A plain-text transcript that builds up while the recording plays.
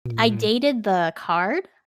I dated the card.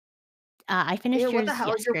 I Ew, finished what the yours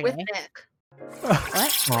hell? You're with yesterday. Nick.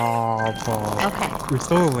 What? Stop. Okay. You're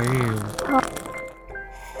so lame.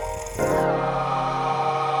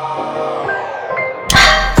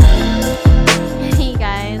 Hey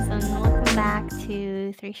guys, and welcome back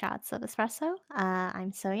to 3 Shots of Espresso.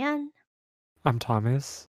 I'm Soyeon. I'm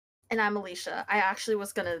Thomas. And I'm Alicia. I actually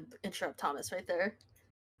was gonna interrupt Thomas right there.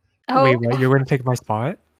 Wait, what? You're going to take my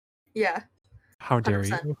spot? Yeah. How dare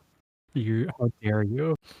 100%. you? How dare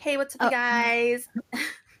you? Hey, what's up, you guys?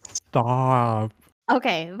 Stop.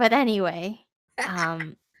 Okay, but anyway,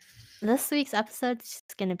 this week's episode is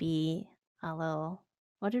gonna be a little,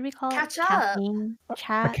 what did we call Catch it? up. Caffeine A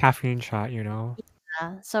chat. caffeine chat, you know?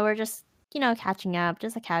 So we're just, catching up,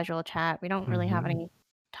 just a casual chat. We don't really have Mhm. any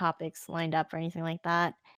topics lined up or anything like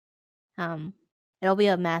that. It'll be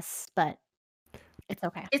a mess, but it's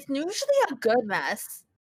okay. It's usually a good mess.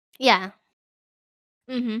 Yeah.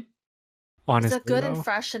 Mhm. Honestly, It's a good though. and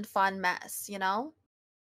fresh and fun mess, you know?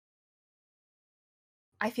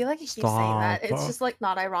 I feel like I keep saying that. Stop. It's just like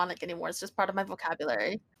not ironic anymore. It's just part of my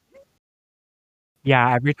vocabulary.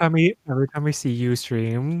 Yeah, every time we see you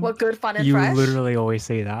stream, What good, fun, and you fresh? literally always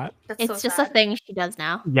say that. That's so It's just a sad. thing she does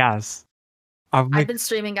now. Yes. I'm I've like, been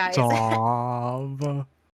streaming, guys. stop. Well,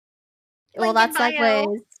 Link that in bio.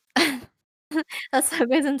 segues that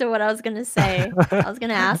segues into what I was gonna say. I was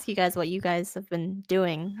gonna ask you guys what you guys have been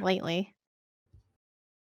doing lately.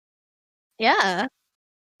 Yeah.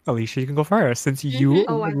 Alicia, you can go first since you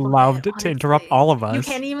Oh, I love loved it, to interrupt honestly. all of You us.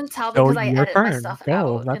 can't even tell So because I your edit my turn. stuff Go.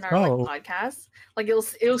 out Let's in our like go. podcast. Like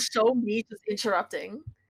it'll show me just interrupting.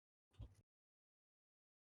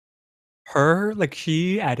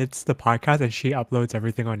 She edits the podcast and she uploads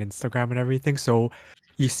everything on Instagram and everything. So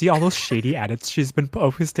you see all those shady edits she's been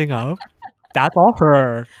posting up. That's all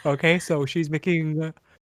her. Okay, so she's making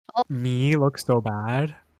Oh, me look so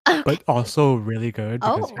bad, okay. but also really good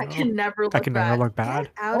because Oh. I can never I look can never bad. look Get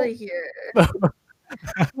bad. out Oh. of here.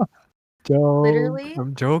 Joke. Literally, I'm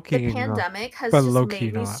the joking. pandemic has But just low key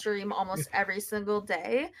made me not. stream almost every single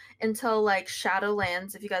day until like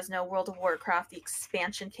Shadowlands, if you guys know World of Warcraft, the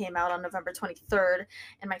expansion came out on November 23rd,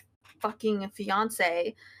 and my fucking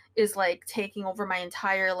fiance is like taking over my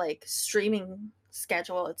entire like streaming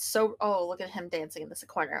schedule. It's so look at him dancing in this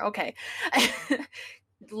corner. Okay.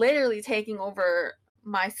 Literally taking over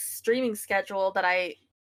my streaming schedule that I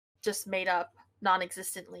just made up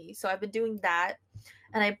non-existently. So I've been doing that,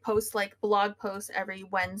 and I post like blog posts every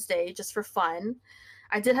Wednesday just for fun.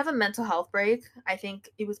 I did have a mental health break. I think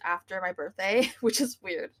it was after my birthday, which is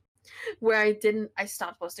weird. Where I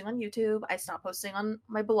stopped posting on YouTube. I stopped posting on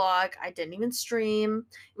my blog. I didn't even stream.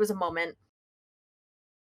 It was a moment.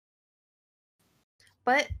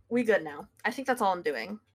 But we good now. I think that's all I'm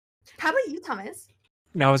doing. How about you, Thomas?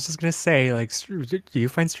 No, I was just gonna say, like, do you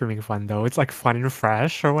find streaming fun though? It's like fun and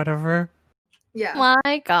fresh or whatever. Yeah.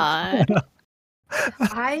 My god.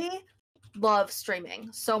 I love streaming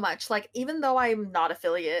so much. Like, even though I'm not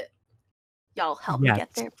affiliate, y'all help me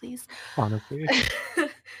get there, please. Honestly.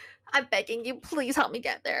 I'm begging you, please help me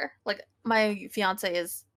get there. Like, my fiance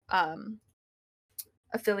is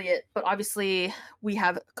affiliate, but obviously we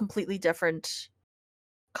have completely different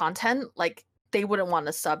content. Like, they wouldn't want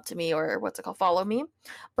to sub to me or follow me.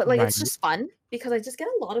 But like, it's Right. just fun because I just get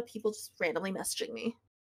a lot of people just randomly messaging me.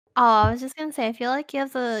 Oh, I was just gonna say, I feel like you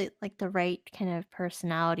have the right kind of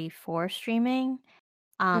personality for streaming.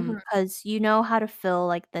 Because you know how to fill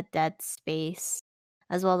like the dead space,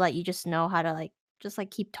 as well that you just know how to just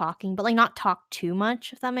keep talking, but like not talk too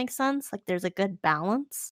much, if that makes sense. Like there's a good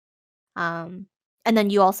balance. Um, and then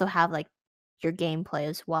you also have like your gameplay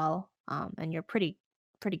as well. And you're pretty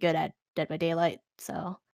good at Dead by Daylight.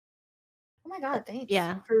 So Oh my god, thanks.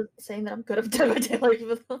 yeah, For saying that I'm good at Dead by Daylight.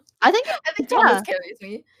 I think I think yeah. Thomas carries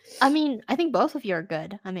me. I mean, I think both of you are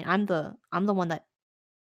good. I mean, I'm the one that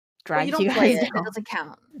But you drags don't you play guys it. It down. doesn't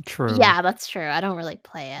count. True. Yeah, that's true. I don't really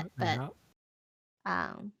play it, but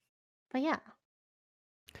Yeah. but yeah.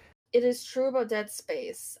 It is true about Dead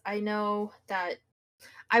Space. I know that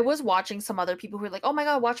I was watching some other people who were like, "Oh my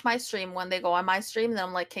god, watch my stream," when they go on my stream, and then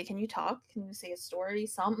I'm like, "Hey, can you talk? Can you say a story,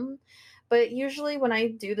 something?" But usually when I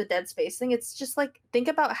do the Dead Space thing, it's just like, think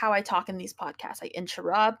about how I talk in these podcasts. I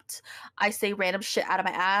interrupt, I say random shit out of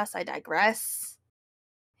my ass, I digress.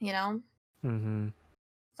 You know? Mm-hmm.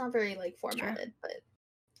 It's not very like formatted, but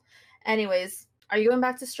anyways, are you going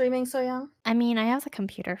back to streaming, So Young? I mean, I have the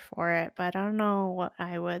computer for it, but I don't know what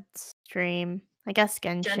I would stream. I guess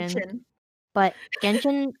Genshin. But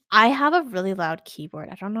Genshin, I have a really loud keyboard.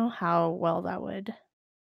 I don't know how well that would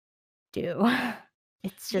do.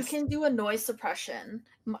 It's You just can do a noise suppression.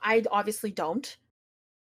 I obviously don't.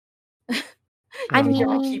 You I need your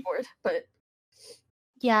own mean, keyboard, but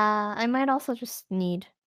yeah, I might also just need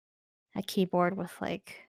a keyboard with,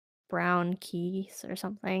 like, brown keys or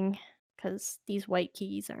something, because these white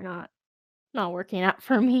keys are not working out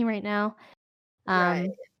for me right now. right.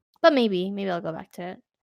 Um, but maybe I'll go back to it.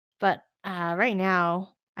 But, right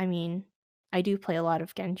now, I mean, I do play a lot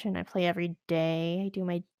of Genshin. I play every day. I do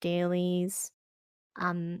my dailies.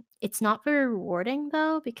 It's not very rewarding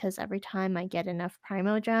though because every time I get enough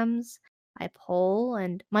primo gems, I pull,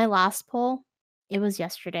 and my last pull, it was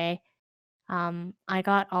yesterday. I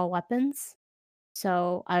got all weapons,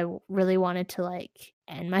 so really wanted to like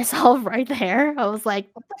end myself right there. I was like,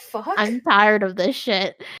 What the fuck? I'm tired of this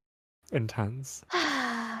shit. Intense.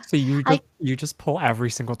 So I you just pull every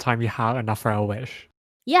single time you have enough for a wish.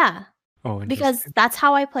 Yeah, Oh, because interesting. that's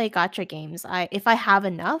how I play gacha games. If I have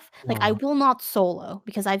enough, like I Wow. will not solo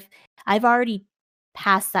because I've already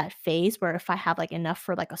passed that phase where if I have like enough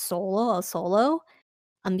for like a solo,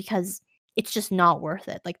 because it's just not worth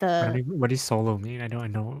it. Like What does solo mean? I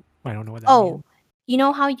don't know what that oh, means. you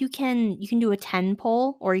know how you can do a 10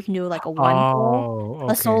 pull or you can do like a 1 pull? Oh,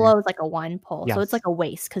 A okay. solo is like a 1 pull, so it's Yes. like a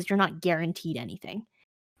waste because 'cause you're not guaranteed anything.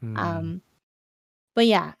 Hmm. Um, but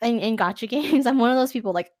yeah, in gacha games, I'm one of those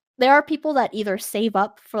people, like, there are people that either save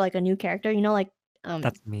up for, like, a new character, um,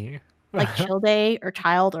 That's me. like Childe or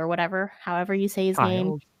Child or whatever, however you say his name.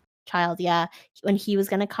 Child. Child, yeah. When he was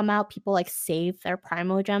gonna come out, people, like, saved their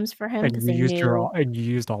primo gems for him because they knew. And you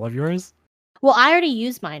used all of yours? Well, I already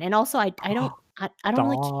used mine, and also I don't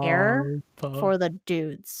really care Stop. for the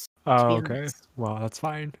dudes, to Oh, be okay. honest. Well, that's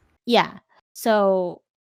fine. Yeah. So,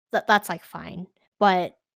 that's, like, fine,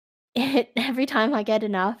 but every time I get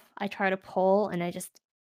enough, I try to pull, and I just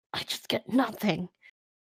get nothing,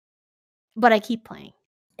 but I keep playing.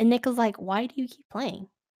 And Nick was like, "Why do you keep playing?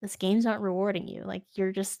 This game's not rewarding you, like,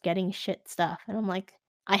 you're just getting shit stuff." And I'm like,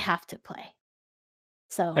 "I have to play."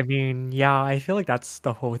 I So mean, yeah, I feel like that's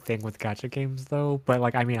the whole thing with gacha games though, but,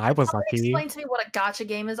 like, I mean, I Can was someone lucky. explain to me what a gotcha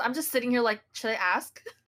game is? I'm just sitting here like, should I ask?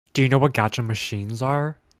 Do you know what gacha machines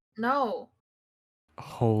are? No.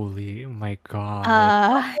 Holy my god.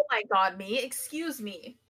 uh, Oh my god, me? Excuse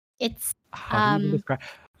me. it's, How do you even um describe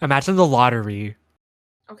Imagine the lottery.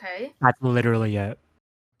 Okay. That's literally it.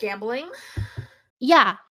 Gambling?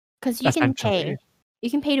 yeah, because you can pay. Essentially. You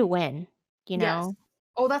can pay to win, you Yes. know?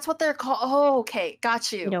 Oh, that's what they're called. Oh, okay. Got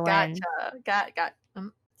Pay you. to win. Gotcha. Got.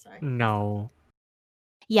 Sorry. No.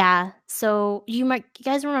 Yeah, so you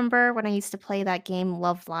guys remember when I used to play that game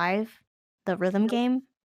Love Live? The rhythm Nope. game?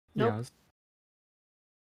 Nope. Yes.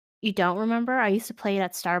 You don't remember? I used to play it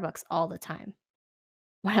at Starbucks all the time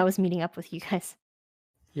when I was meeting up with you guys.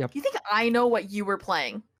 Yep. You think I know what you were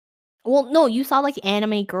playing? Well, no, you saw, like,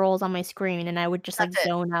 anime girls on my screen, and I would just, like, That's it.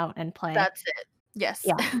 zone out and play. That's it. Yes.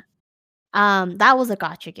 Yeah. That was a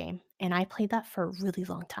gotcha game, and I played that for a really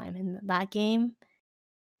long time, and that game,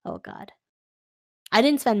 oh god. I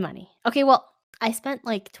didn't spend money. Okay, well, I spent,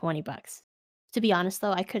 like, 20 bucks. To be honest,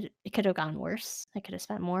 though, it could have gone worse. I could have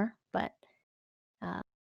spent more, uh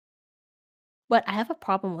but I have a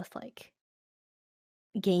problem with, like,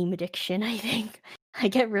 game addiction, I think. I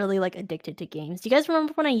get really, like, addicted to games. Do you guys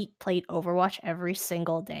remember when I played Overwatch every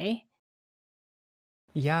single day?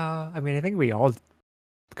 Yeah, I mean, I think we all We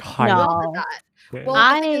kind all did No. that. did. Well,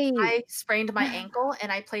 the thing is I I sprained my ankle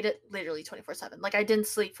and I played it literally 24/7. Like I didn't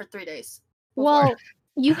sleep for 3 days before. well,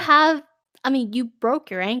 you have I mean, you broke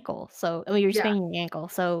your ankle, so I mean, you're Yeah. spraining your ankle,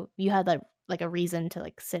 so you had, like, a reason to,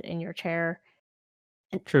 like, sit in your chair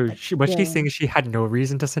and, True. like, What she's saying game. is she had no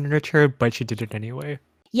reason to sit in her chair, but she did it anyway.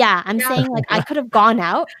 Yeah, I'm Yeah. saying, like, I could have gone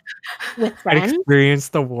out with And friends. experience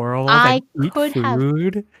the world I and eat could have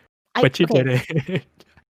food, I but she okay, didn't.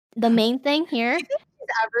 the main thing Do you here. think she's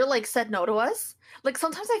ever, like, said no to us? Like,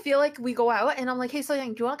 sometimes I feel like we go out and I'm like, "Hey, So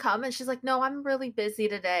Young, do you wanna come?" And she's like, "No, I'm really busy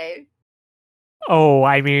today." Oh,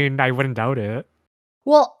 I mean, I wouldn't doubt it.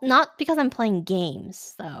 Well, not because I'm playing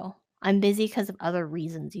games, though. I'm busy because of other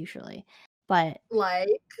reasons usually, but, Like,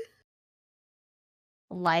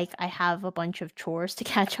 like, I have a bunch of chores to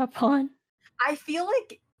catch up on. I feel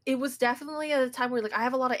like it was definitely at a time where, like, I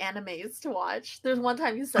have a lot of animes to watch. There's one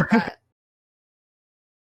time you said that.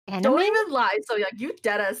 Don't Anime? even lie, So Young, you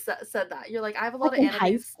deadass said that. You're like, "I have a Like, lot of in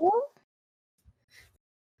high animes." school?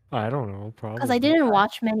 I don't know, 'Cause I probably. didn't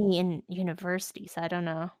watch many in university, so I don't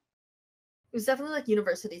know. It was definitely, like,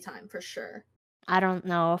 university time for sure. I don't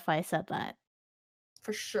know if I said that.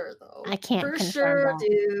 For sure, though. I can't For confirm sure, that.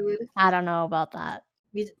 dude. I don't know about that.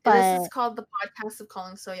 This is But called the podcast of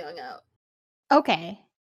calling So Young out. okay.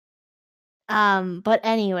 But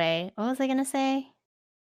anyway, what was I gonna say?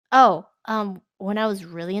 Oh, when I was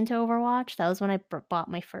really into Overwatch, that was when I bought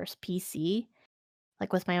my first PC,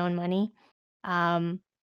 like, with my own money.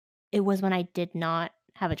 it was when I did not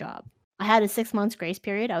have a job. I had a 6 months grace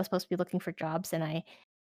period. I was supposed to be looking for jobs, and I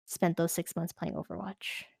spent those 6 months playing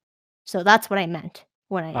Overwatch. So that's what I meant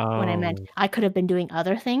when I meant Oh. I could have been doing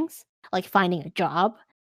other things, like finding a job,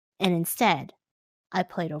 and instead, I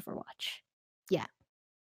played Overwatch. Yeah.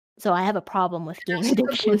 So I have a problem with Yeah, game she's a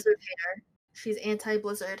addiction. Blizzard hater. She's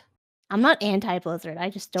anti-Blizzard. I'm not anti-Blizzard, I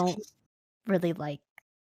just don't really like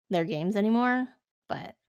their games anymore,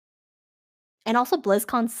 but and also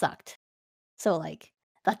BlizzCon sucked, so, like,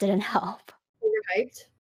 that didn't help. Overhyped.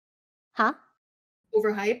 Huh?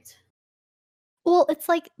 Overhyped. Well, it's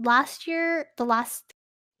like the last year,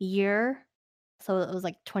 so it was,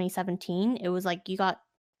 like, 2017, it was like you got,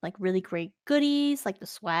 like, really great goodies, like the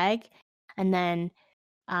swag, and then,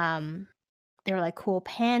 um, there were, like, cool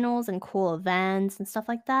panels and cool events and stuff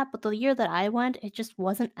like that, but the year that I went, it just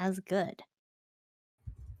wasn't as good.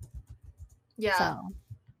 Yeah. So,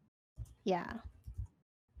 yeah.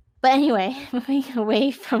 But anyway, moving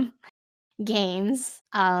away from games,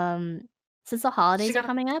 since the She holidays are got a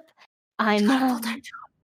coming up, she I'm, got a full-time job.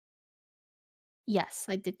 yes,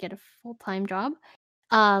 I did get a full-time job.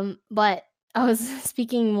 But I was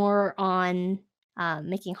speaking more on,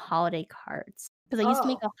 making holiday cards because I used to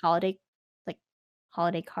make Oh. a like,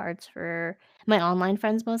 holiday cards for my online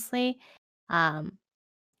friends mostly, um,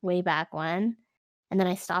 way back when, and then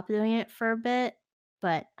I stopped doing it for a bit,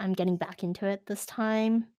 but I'm getting back into it this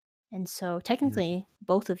time, and so Mm. technically,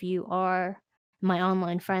 both of you are my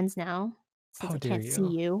online friends now since How I dare can't see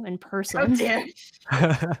you? you in How person. dare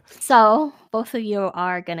So, both of you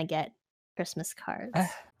are gonna get Christmas Eh, cards.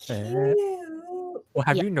 eh. Cute. Well,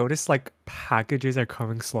 have Yeah. you noticed, like, packages are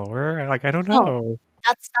coming slower? Like, I don't Oh, know.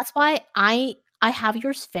 that's why I have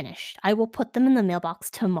yours finished. I will put them in the mailbox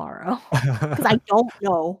tomorrow because I don't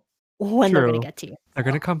know when they're gonna True. get to you, They're so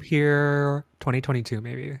gonna come here 2022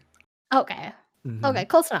 maybe. okay. Okay, Mhm.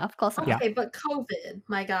 close enough, close Yeah. enough. Okay, but COVID,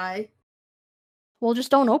 my guy. Well, just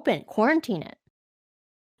don't open it, quarantine it.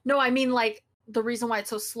 No, I mean like the reason why it's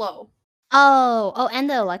so slow. Oh, and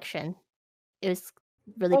the election. It was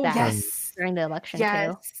really Oh bad Um, yes. during the election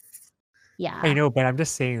Yes. too. I Yeah. know, but I'm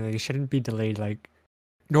just saying, like, it shouldn't be delayed, like,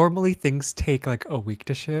 normally things take, like, a week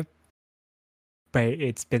to ship, but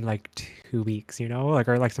it's been, like, 2 weeks, you know? Like,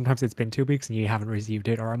 or, like, sometimes it's been 2 weeks and you haven't received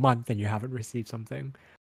it, or a month and you haven't received something.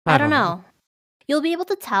 I I don't don't know. know. You'll be able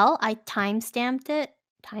to tell I timestamped it.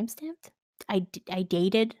 Timestamped? I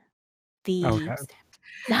dated the Okay.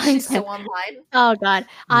 She's timestamp. so online. Oh god.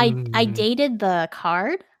 I Mhm. dated the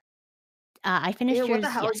card. I Ew, finished what the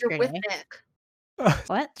yours hell? You're with yesterday. Nick.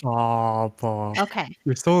 What? Stop. Okay.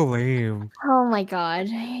 You're so lame. Oh my god.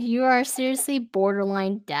 You are seriously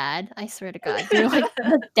borderline dad. I swear to god. You're like the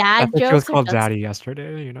I dad think she was jokes are called just Daddy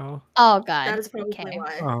yesterday, you know? oh That god. is probably Okay.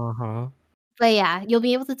 why. Uh-huh. But yeah, you'll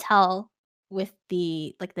be able to tell with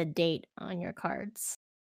the date on your cards.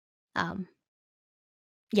 Um,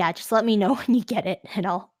 yeah, just let me know when you get it and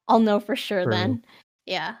I'll know for sure True. then.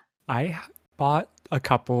 Yeah. Bought a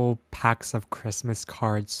couple packs of Christmas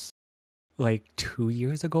cards, like, 2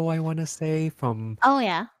 years ago, I wanna say, from Oh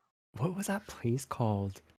yeah. what was that place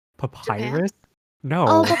called? Japan? Papyrus? Oh,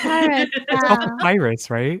 No. Papyrus. It's called Yeah. Papyrus,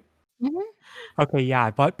 right? Mhm. Okay, yeah,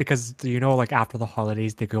 I bought because, you know, like, after the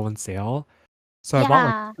holidays, they go on sale. So I bought,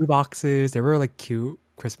 like, Yeah. 2 boxes, they were, like, cute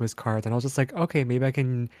Christmas cards, and I was just like, "Okay, maybe I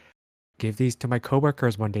can give these to my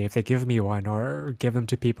coworkers one day if they give me one, or give them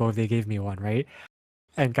to people if they give me one," right?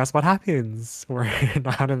 And guess what happens? We're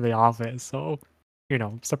not in the office, so, you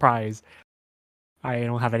know, surprise. I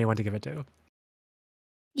don't have anyone to give it to.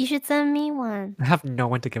 You should send me one. I have no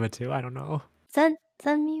one to give it to, I don't know. Send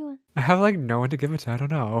me one. I have, like, no one to give it to, I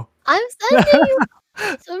don't know. I'm sending you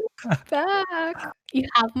some back. You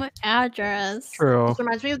have my address. True. This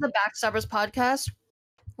reminds me of the Backstabbers podcast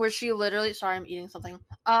where she literally sorry, I'm eating something.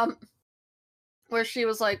 Where she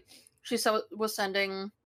was like was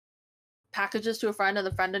sending packages to a friend and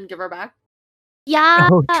the friend didn't give her back. Yeah.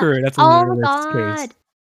 Oh, true, that's Oh my literally this case. god.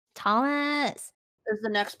 Thomas. Is the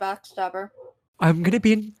next backstabber. I'm gonna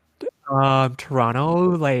be in,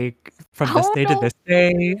 Toronto, like, from this Oh day to no. this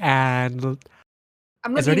day, and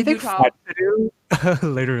I'm gonna is there be in anything fun Utah. to do?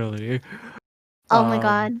 Literally. Oh my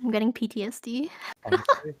god. Um, I'm getting PTSD.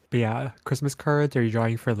 honestly. But yeah, Christmas cards, are you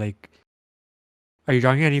drawing for, like, are you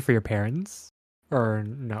drawing any for your parents? Or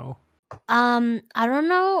no? I don't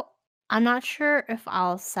know. I'm not sure if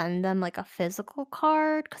I'll send them like a physical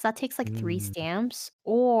card because that takes like 3 Mm, stamps,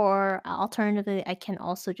 or alternatively, I can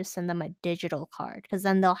also just send them a digital card because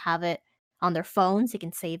then they'll have it on their phones. They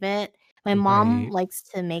can save it. My mom right. likes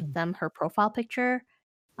to make them her profile picture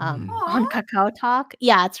Mm. on Aww. Kakao Talk.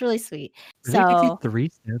 Yeah, it's really sweet. Does it take you So 3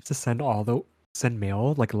 steps to send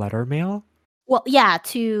mail, like letter mail? Well, yeah,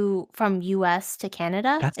 from US to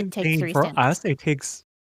Canada, That's it takes insane. 3 For stamps. us, it takes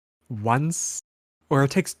or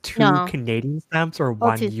it takes 2 No. Canadian stamps or Oh,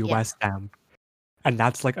 1 2 yeah. US stamp, and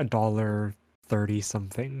that's like $1.30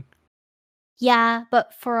 something. Yeah,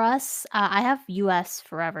 but for us, I have US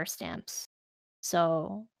Forever stamps.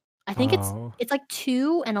 So, I think Oh, it's like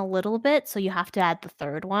 2 and a little bit, so you have to add the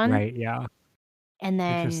 3rd one, right, yeah. and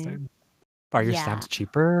then Interesting. Are your yeah, stamps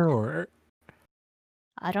cheaper or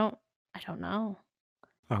I don't I don't know.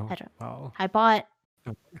 oh, I don't well, I bought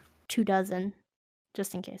okay. 2 dozen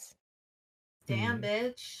just in case. Damn, Hmm.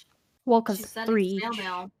 bitch. Well, She's cause sending 3 snail each.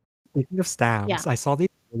 mail. Speaking of Yeah. stamps, I saw these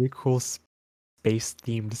really cool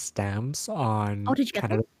space-themed stamps Oh, on did you get them?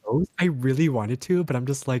 Canada Post. I really wanted to, but I'm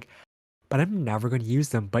just like, but I'm never gonna use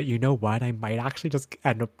them. But you know what? I might actually just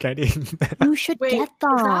end up getting them. You should Wait, get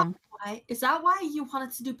them. is that why you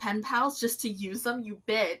wanted to do pen pals just to use them, you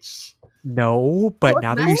bitch? No, They but look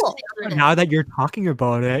now that cool. The other now day. that you're talking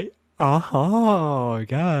about it, uh-huh,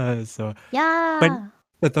 yes. But Yeah.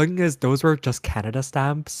 the thing is, those were just Canada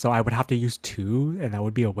stamps, so I would have to use 2, and that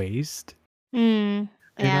would be a waste, Mm,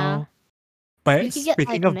 you yeah. know? But You could get, like,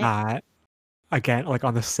 speaking a of mix. that, again, like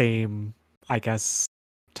on the same, I guess,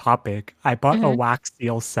 topic, I bought a Mhm. wax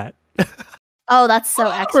seal set Oh, that's so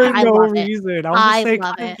extra. for I no love it. reason. I was just I like,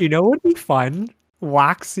 love it. you know what would be fun?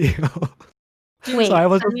 Wax seal. So Dude, I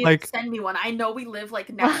was Wait. just like, send me one. I know we live like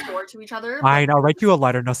next door to each other, but fine, I'll write you a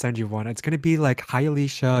letter and I'll send you one. It's gonna be like, hi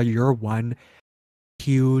Alicia, you're one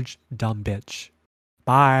huge dumb bitch. you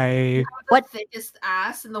Bye. have the What thickest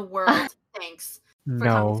ass in the world. Thanks for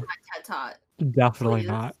coming to No, my TED Talk. definitely Please.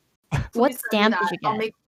 not. what Please send me stamp did that. you I'll get?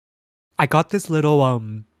 make I got this little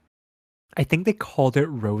I think they called it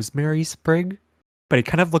rosemary sprig, but it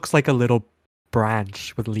kind of looks like a little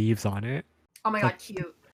branch with leaves on it. oh my Like, god,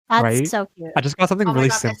 cute. That's right? so cute. I just got something Oh my really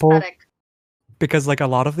god, simple aesthetic. because like a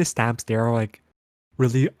lot of the stamps there are like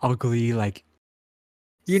really ugly, like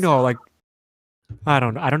So like I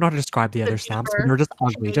don't know how to describe the the other stamps, but cheaper they're just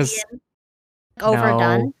ugly. Just Canadian. no.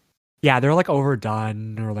 Overdone? Yeah, they're like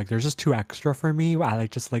overdone or like there's just too extra for me. I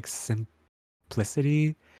like just like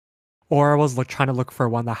simplicity. Or I was like trying to look for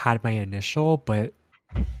one that had my initial, but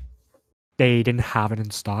they didn't have it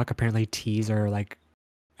in stock. Apparently T's are like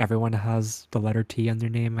everyone has the letter T in their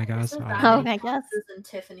name, I I guess guess. there's I don't that Oh, know. many I guess. Thomases and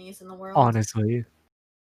Tiffany's in the world. Honestly.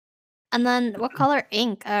 And then what color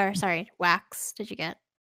ink or sorry, wax did you get?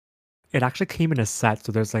 It actually came in a set,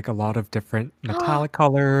 so there's like a lot of different Oh metallic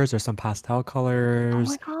colors or some pastel my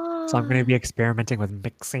colors. So I'm gonna god. be experimenting with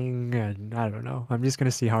mixing and I don't know. I'm just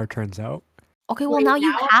gonna see how it turns out. Okay, well, Wait, now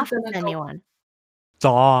you now I'm have to gonna send go. me one.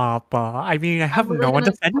 Stop. I mean, I I'm have no literally one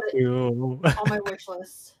gonna to send put it it to. on my wish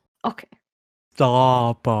list. Okay.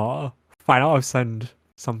 Stop. Fine, I'll send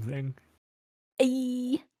something.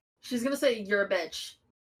 Ay. She's gonna say you're a bitch.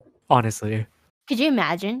 Honestly. Could you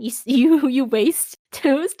imagine? You waste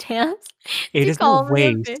 2 stamps It to isn't call me a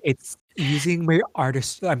waste. bitch. It's using my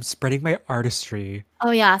I'm spreading my artistry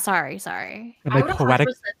Oh, yeah, sorry. I would 100%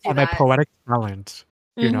 do and my that. poetic talent,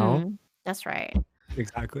 you know? Mhm. That's right.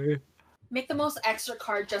 Exactly. Make the most extra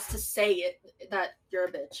card just to say it that you're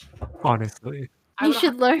a bitch. Honestly. I You would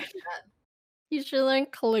should 100% learn do that. you should learn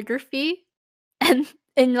calligraphy and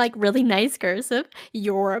in, like, really nice cursive,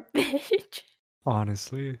 "You're a bitch." Or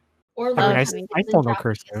Honestly. I learn mean, That would I, be I cursive in still know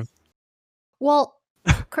cursive. Japanese. well,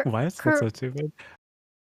 cur What? That's cur so stupid.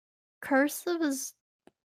 cursive is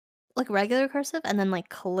like regular cursive, and then, like,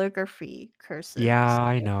 calligraphy cursive Yeah, is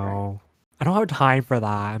I different. know. I don't have time for that.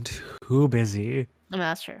 I'm too busy. I mean,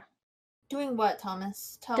 that's true. Doing what,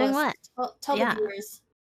 Thomas? Tell Doing us. what? Tell the Yeah. viewers.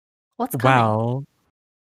 What's coming? Well,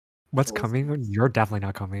 what's Rules. coming? You're definitely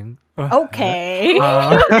not coming. Okay.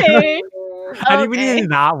 Uh, Okay. I didn't mean it Okay. in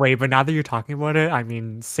that way, but now that you're talking about it, I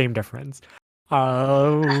mean, same difference.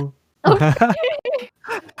 Oh. Okay.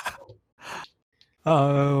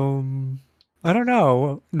 Um, I don't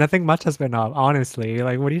know. Nothing much has been up, honestly.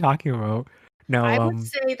 Like, what are you talking about? I No, would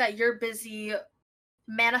say that you're busy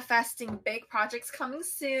manifesting big projects coming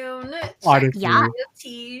soon. Check Yeah. honestly,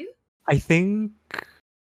 T. I think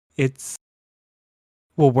it's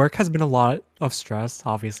well, work has been a lot of stress.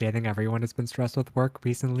 Obviously, I think everyone has been stressed with work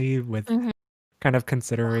recently, with Mhm. kind of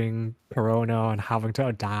considering Corona and having to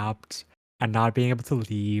adapt and not being able to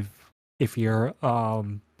leave if you're a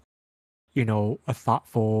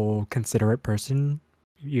thoughtful, considerate person,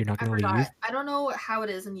 you're not I gonna forgot. leave. I don't know how it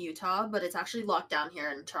is in Utah, but it's actually locked down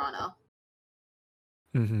here in Toronto.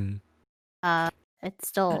 Mm-hmm. Uh, it's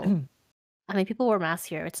still I mean, people wear masks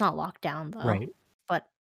here. It's not locked down though, Right. but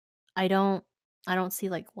I don't I don't see,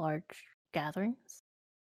 like, large gatherings,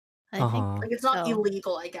 I think. Uh-huh. Like it's not So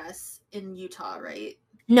illegal, I guess, in Utah, right?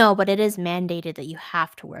 no, but it is mandated that you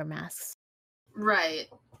have to wear masks. Right.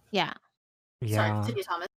 Yeah. Sorry, Yeah. continue,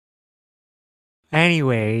 Thomas.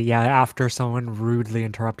 Anyway, yeah, after someone rudely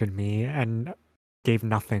interrupted me and gave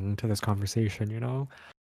nothing to this conversation, you know?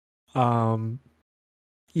 Um,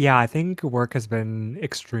 yeah, I think work has been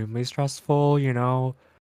extremely stressful, you know,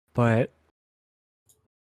 but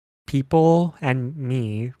people and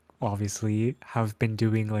me, obviously, have been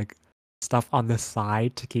doing like stuff on the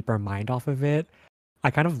side to keep our mind off of it.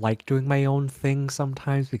 I kind of like doing my own thing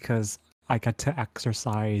sometimes because I get to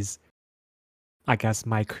exercise, I guess,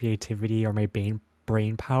 my creativity or my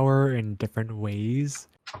brain power in different ways.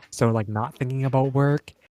 So, like, not thinking about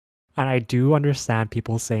work. And I do understand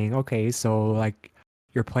people saying, okay, so like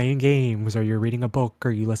you're playing games or you're reading a book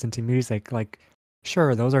or you listen to music. Like,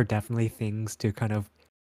 sure, those are definitely things to kind of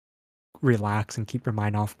relax and keep your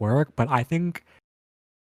mind off work. But I think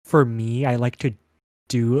for me, I like to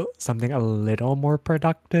do something a little more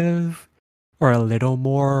productive or a little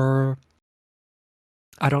more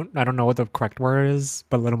I don't know what the correct word is,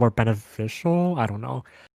 but a little more beneficial. I don't know.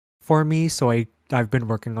 For me, so I've been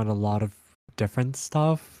working on a lot of different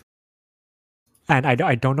stuff. And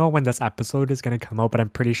I don't know when this episode is gonna come out, but I'm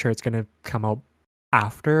pretty sure it's gonna come out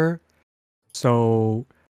after. So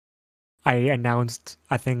I announced,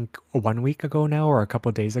 I think 1 week ago now or a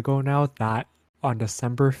couple days ago now, that on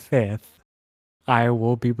December 5th, I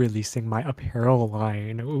will be releasing my apparel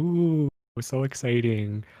line. Ooh, so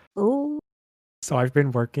exciting. Ooh. So I've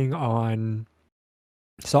been working on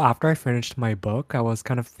so after I finished my book, I was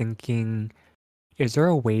kind of thinking, is there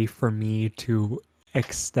a way for me to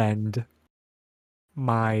extend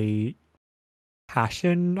my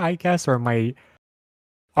passion, I guess, or my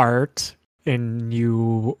art in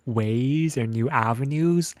new ways and new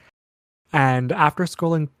avenues? And after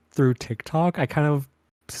scrolling through TikTok, I kind of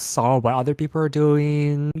saw what other people are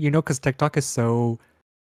doing, you know, because TikTok is so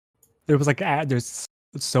there was like there's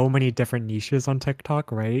so many different niches on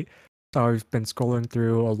TikTok, right? So I've been scrolling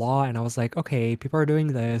through a lot and I was like, okay, people are doing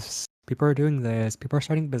this, people are doing this, people are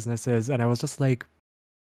starting businesses, and I was just like,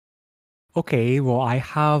 okay, well, I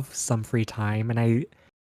have some free time and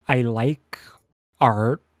I like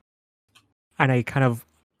art and I kind of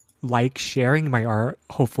like sharing my art.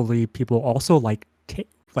 Hopefully people also like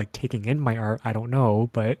taking in my art. I don't know,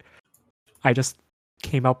 but I just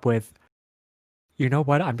came up with, you know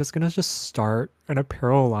what? I'm just gonna just start an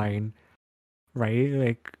apparel line, right?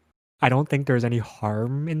 Like I don't think there's any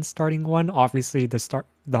harm in starting one. Obviously the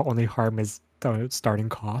only harm is the starting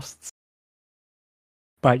costs.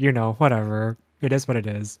 But you know, whatever. It is what it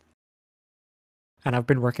is. And I've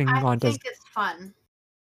been working I on this. think it's fun.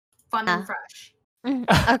 Fun and Yeah. fresh.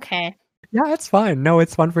 Mhm. Okay. Yeah, it's fun. No,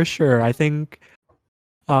 it's fun for sure. I think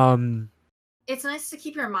um It's nice to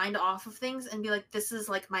keep your mind off of things and be like, this is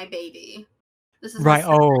like my baby. This is my right,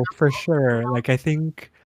 stuff oh, that for I'm sure. Like I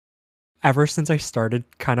think ever since I started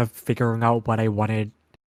kind of figuring out what I wanted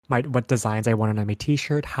what designs I wanted on my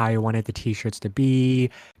t-shirt, how I wanted the t-shirts to be,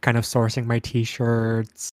 kind of sourcing my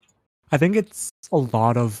t-shirts. I think it's a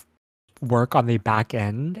lot of work on the back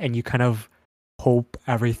end and you kind of hope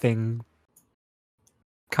everything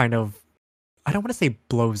kind of I don't want to say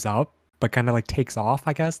blows up, but kind of like takes off,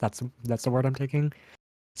 I guess. That's the word I'm taking.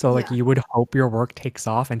 So like Yeah. you would hope your work takes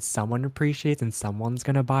off and someone appreciates and someone's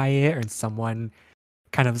gonna buy it and someone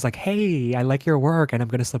kind of is like, hey, I like your work and I'm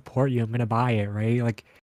gonna support you, I'm gonna buy it, right? Like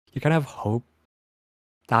you kind of hope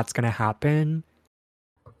that's gonna happen.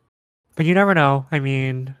 But you never know. I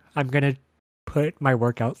mean, I'm gonna put my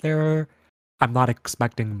work out there. I'm not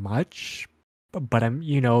expecting much, but I'm,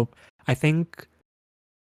 you know, I think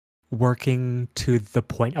working to the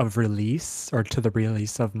point of release or to the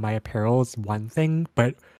release of my apparel is one thing,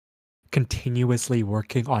 but continuously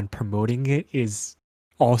working on promoting it is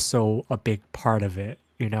also a big part of it,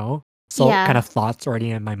 you know? So kind Yeah. of thoughts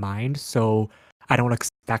already in my mind. So I don't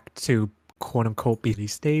expect to quote unquote be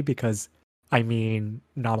release day because I mean,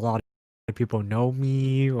 not a lot of people know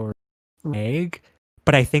me or egg.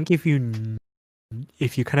 But I think if you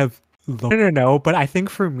kind of look, I don't know, but I think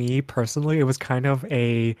for me personally, it was kind of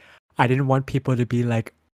I didn't want people to be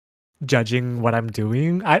like judging what I'm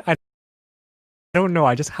doing. I don't know.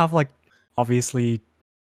 I just have like obviously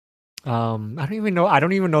I don't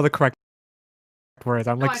even know the correct words.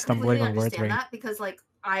 I'm No, like I stumbling completely on words understand right. that because, like,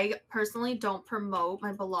 I personally don't promote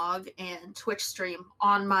my blog and Twitch stream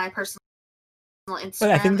on my personal But I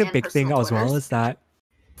Instagram think the and big thing personal as well Twitters. is that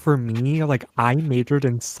for me, like I majored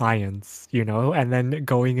in science, you know, and then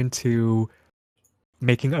going into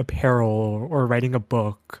making apparel or writing a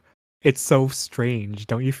book, it's so strange,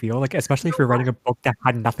 don't you feel? Like especially You if know you're writing what? a book that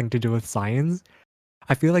had nothing to do with science.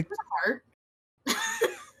 I feel like There's a heart.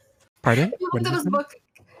 pardon? If you What looked did at you his say? book,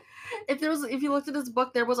 if you looked at his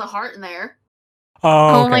book, there was a heart in there.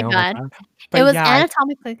 Oh, Oh my okay, oh my god. god. It But was yeah, I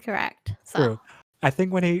anatomically correct, so true. I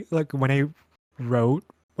think when I wrote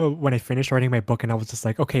when I finished writing my book and I was just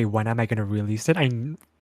like, "Okay, when am I gonna release it?"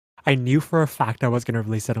 I knew for a fact I was gonna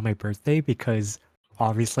release it on my birthday because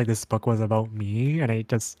obviously this book was about me, and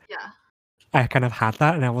Yeah. I kind of had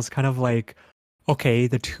that, and I was kind of like, "Okay,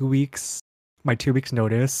 my 2 weeks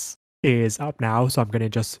notice is up now, so I'm gonna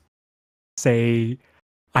just say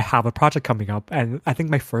I have a project coming up." And I think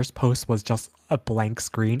my first post was just a blank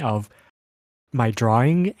screen of my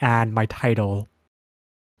drawing and my title.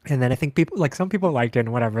 And then I think some people liked it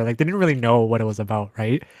and whatever, like, they didn't really know what it was about,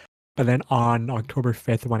 right? But then on October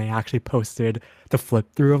 5th, when I actually posted the flip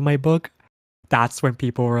through of my book, that's when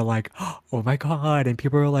people were like, "Oh my god," and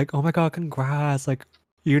people were like, "Oh my god, congrats," like,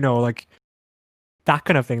 like, that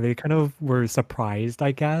kind of thing. They kind of were surprised,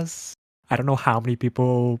 I guess. I don't know how many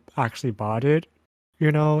people actually bought it,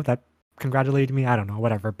 that congratulated me, I don't know,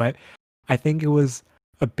 whatever, but I think it was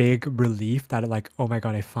a big relief that, like, "Oh my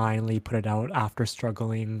god, I finally put it out after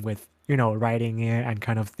struggling with, writing it and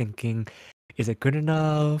kind of thinking, is it good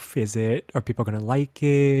enough? Are people gonna like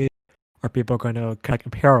it? Are people gonna collect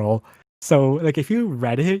apparel?" So, like, if you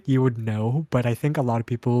read it, you would know, but I think a lot of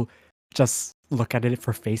people just look at it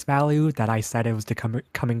for face value that I said it was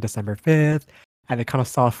coming December 5th, and they kind of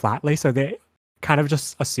saw it flatly, so they kind of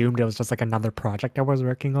just assumed it was just like another project I was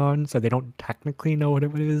working on, so they don't technically know what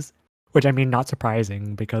it is, which I mean, not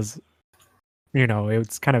surprising because,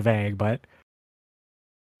 it's kind of vague, but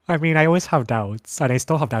I mean, I always have doubts, and I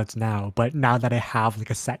still have doubts now, but now that I have like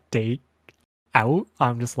a set date out,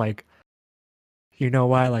 I'm just like, you know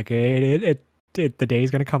what? Like the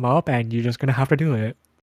day's gonna come up, and you're just gonna have to do it.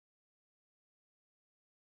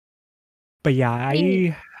 But yeah, I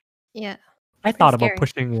mean, yeah, I pretty thought about scary.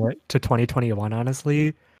 pushing it to 2021,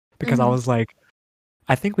 honestly, because I Mhm. was like,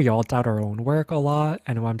 I think we all doubt our own work a lot,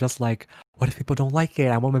 and I'm just like, what if people don't like it?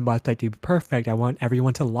 I want my website to be perfect. I want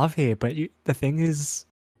everyone to love it. But the thing is,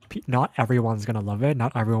 not everyone's gonna love it.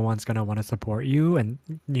 Not everyone's gonna want to support you, and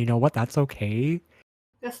you know what? That's okay.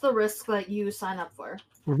 That's the risk that you sign up for.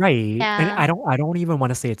 Right. And Yeah. I don't even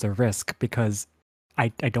want to say it's a risk because I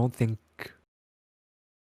don't think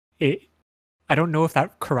it I don't know if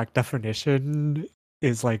that correct definition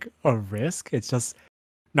is like a risk. It's just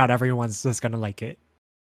not everyone's just gonna like it.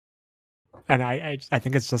 And I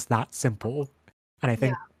think it's just that simple. And I Yeah.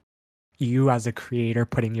 think you as a creator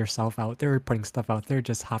putting yourself out there, putting stuff out there,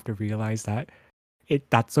 just have to realize that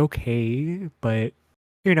that's okay, but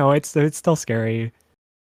it's still scary.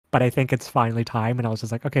 But I think it's finally time, and I was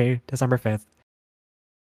just like, okay, December 5th.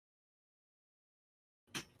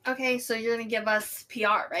 Okay, so you're gonna give us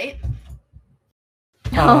PR, right?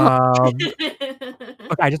 Um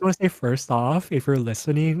Look, I just want to say first off, if you're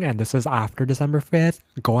listening and this is after December 5th,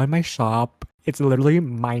 go on my shop. It's literally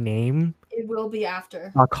my name It will be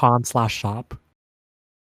after. .com/shop.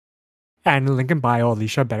 And link in bio.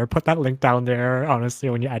 Alicia better put that link down there, honestly,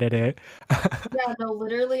 when you edit it. Yeah, no,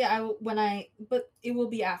 literally, but it will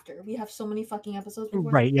be after. We have so many fucking episodes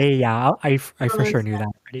before Right, this. yeah, yeah, yeah. I Don't for sure knew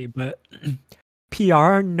understand. that already, but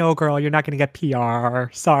PR? No, girl, you're not gonna get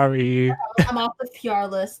PR. Sorry. I'm off the PR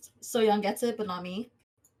list. So Young gets it, but not me.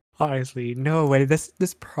 Honestly, no way. This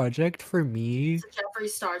project for It's me, a Jeffree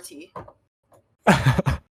Star tea.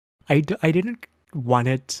 I didn't want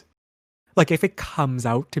it. Like, if it comes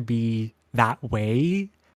out to be that way,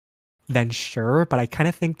 then sure. But I kind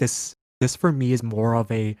of think this for me is more of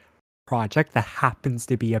a project that happens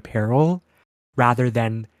to be apparel rather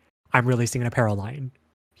than I'm releasing an apparel line.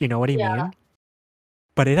 You know what I Yeah, mean?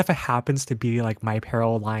 But if it happens to be like my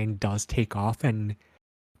apparel line does take off and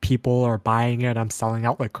people are buying it, I'm selling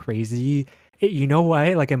out like crazy. You know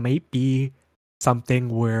what? Like, it might be something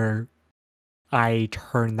where I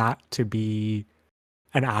turn that to be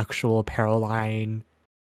an actual apparel line,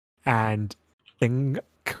 and thing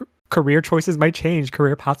career choices might change,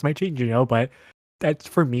 career paths might change, but that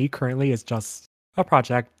for me currently is just a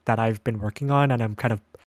project that I've been working on, and I'm kind of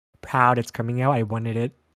proud it's coming out. I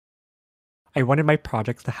wanted my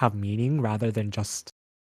projects to have meaning rather than just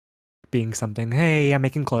being something, hey, I'm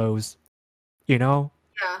making clothes, you know?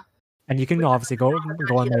 yeah. And you can Which obviously go on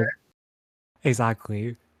either. my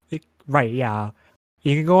exactly. Right, yeah.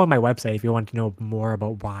 You can go on my website if you want to know more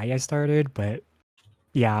about why I started, but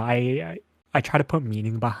yeah, I try to put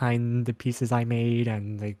meaning behind the pieces I made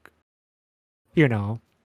and like, you know.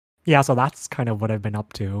 Yeah, so that's kind of what I've been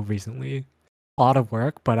up to recently. A lot of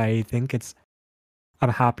work, but I think I'm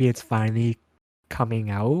happy it's finally coming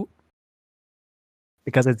out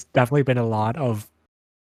because it's definitely been a lot of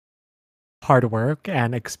hard work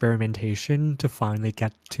and experimentation to finally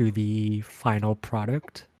get to the final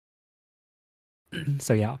product.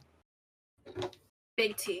 So yeah.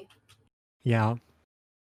 Big T. Yeah.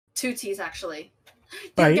 2 T's actually.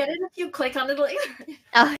 You'll Right? get it if you click on it later.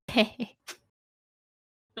 Okay.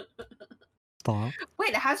 Stop.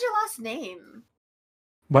 Wait, how's your last name?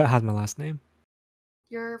 What has my last name?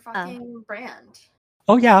 Your fucking brand.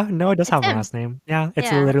 Oh yeah, no, it does It's have my him. last name. Yeah,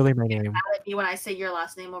 it's Yeah. literally my name. Mad at me when I say your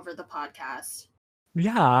last name over the podcast.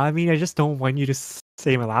 Yeah, I mean, I just don't want you to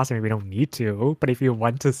say my last name. We don't need to, but if you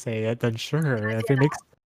want to say it, then sure. If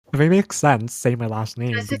it makes sense, say my last Can I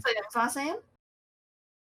name. say Soyeon's last name?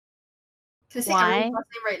 Can I say Why? everyone's last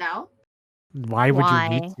name right now? Why would you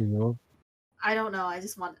need Why? to? I don't know. I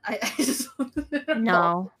just want. I just.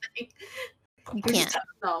 No, you We can't. just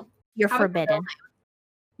no. You're How about your forbidden.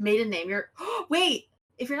 maiden name? You're wait.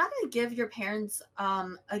 If you're not gonna give your parents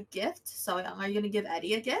a gift, so are you gonna give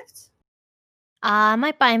Eddie a gift? I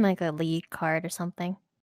might buy him like a lead card or something,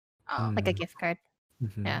 Oh, like a gift card.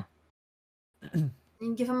 Mhm. Yeah. you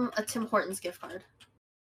can give him a Tim Hortons gift card.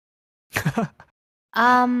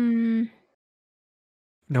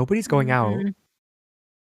 Nobody's going out.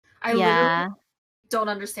 I literally Yeah. don't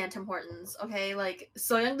understand Tim Hortons. Okay, like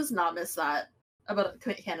Soyoung does not miss that about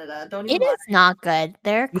Canada. Don't even It lie. is not good.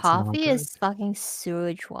 Their It's not coffee good. is fucking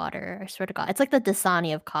sewage water. I swear to God, it's like the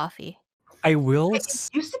Dasani of coffee. I will It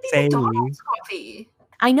used to be say, McDonald's coffee.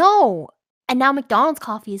 I know, and now McDonald's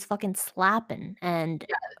coffee is fucking slapping, and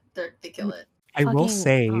They kill it. I will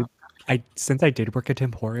fucking say, since I did work at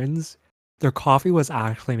Tim Hortons, their coffee was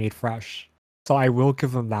actually made fresh, so I will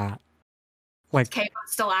give them that. Like, Okay, but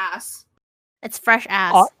still ass. it's fresh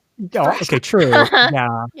ass. okay, true,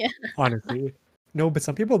 yeah, Yeah. honestly, no, but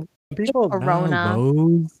some people, Arona.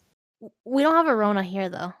 Lowe's, We don't have Arona here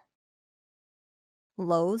though.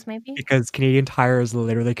 Lowe's maybe. because Canadian Tire is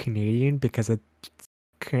literally Canadian because it's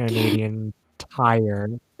Canadian Tire.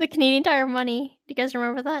 The Canadian Tire money. Do you guys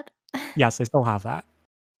remember that? Yes, I still have that.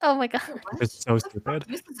 Oh my god. What? It's so What the stupid. fuck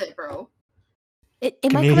uses it, bro? It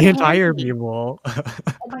might come in Canadian Tire handy. people.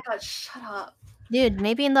 Oh my god, shut up. Dude,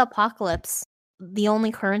 maybe in the apocalypse, the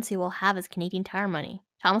only currency we'll have is Canadian Tire money.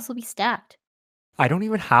 Thomas will be stacked. I don't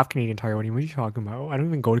even have Canadian Tire. What are you talking about? I don't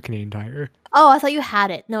even go to Canadian Tire. Oh, I thought you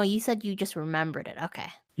had it. No, you said you just remembered it. Okay.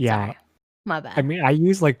 Yeah. Sorry. My bad. I mean, I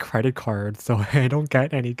use like credit cards, so I don't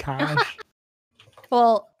get any cash.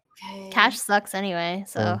 Well, Okay. cash sucks anyway,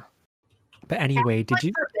 so. But anyway, did It's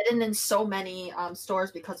you? forbidden in so many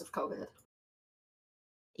stores because of COVID.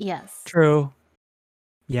 Yes. True.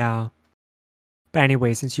 Yeah. But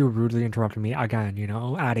anyway, since you rudely interrupted me again,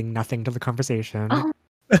 adding nothing to the conversation.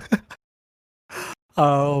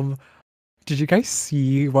 Oh. Did you guys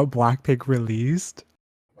see what Blackpink released?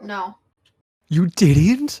 No. You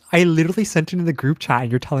didn't? I literally sent it in the group chat,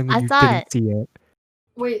 and you're telling me I you saw didn't it. see it.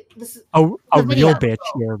 Wait, this is A The real video. bitch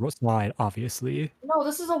here saw it, obviously. no.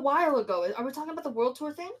 This is a while ago. Are we talking about the world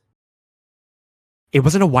tour thing? It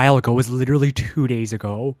wasn't a while ago. It was literally 2 days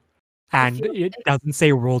ago. And it doesn't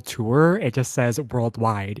say world tour. It just says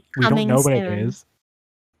worldwide. We don't Coming know what it soon. is.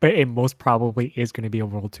 But it most probably is going to be a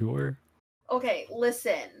world tour. Okay,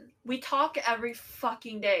 listen. We talk every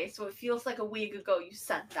fucking day, so it feels like a week ago you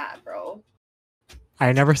sent that, bro.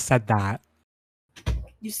 I never said that.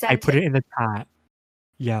 You sent I put it in the chat.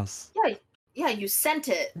 Yes. Yeah, you sent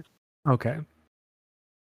it. Okay.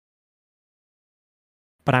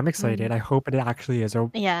 But I'm excited. I hope it actually is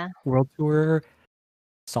a world tour.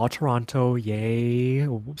 Saw Toronto, yay.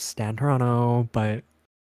 Stan Toronto, but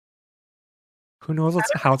who knows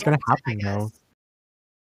how it's going to happen, though.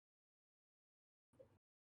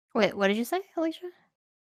 Wait, what did you say, Alicia?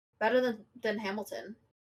 Better than Hamilton.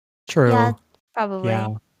 True. Yeah, probably. Yeah.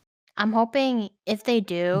 I'm hoping if they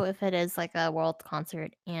do, if it is like a world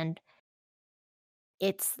concert and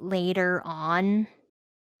it's later on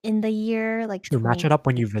in the year, like True, match it up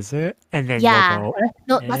when you visit, and then you'll go.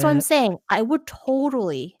 No, that's what I'm saying. I would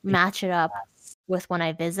totally match it up with when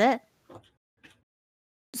I visit,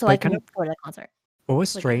 so I can go to the concert. What was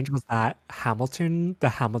strange was that the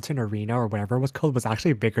Hamilton Arena or whatever it was called, was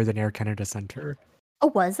actually bigger than Air Canada Centre. Oh,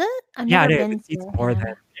 was it? I've Yeah, never it is. been It seats to more than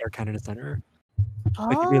Air Canada Centre. Oh.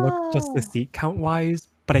 Like, if you look just the seat count wise,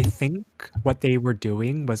 but I think what they were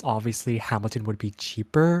doing was obviously Hamilton would be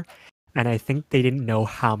cheaper, and I think they didn't know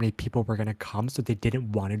how many people were gonna come, so they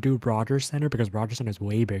didn't want to do Rogers Centre because Rogers Centre is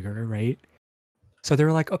way bigger, right? So they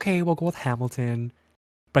were like, okay, we'll go with Hamilton.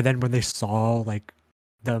 But then when they saw like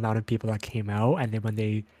the amount of people that came out, and then when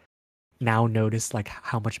they now notice like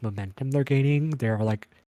how much momentum they're gaining, they're like,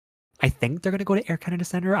 I think they're gonna go to Air Canada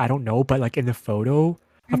Centre. I don't know, but like in the photo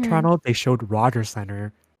of Toronto, they showed Rogers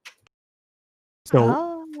Centre.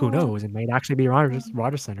 So who knows? It might actually be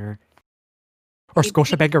Rogers Centre or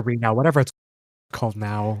Scotiabank Arena, whatever it's called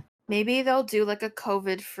now. Maybe they'll do like a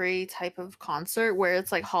COVID-free type of concert where it's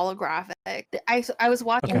like holographic. I was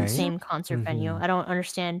watching Okay. two. Insane concert venue. Mhm. I don't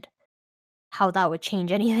understand how that would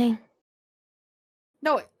change anything.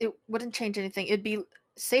 No, it wouldn't change anything. It'd be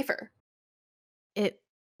safer. It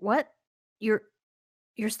what? You're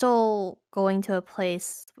you're still going to a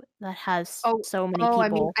place that has Oh, so many oh,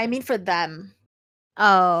 people. I mean for them.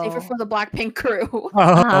 Safer Oh. for the Blackpink crew Oh,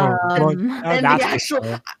 well, than Um, oh, the that's for actual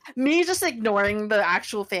sure. me just ignoring the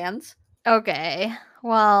actual fans. okay.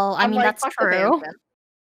 Well, I I'm mean, like, that's fuck the fans, true. man.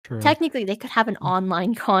 True. Technically, they could have an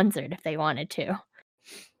online concert if they wanted to.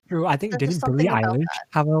 True, I think There's just didn't Billie something about Eilish that.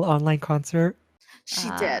 have an online concert? She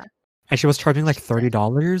Uh, did. And she was charging like She did.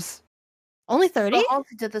 $30? only So 30?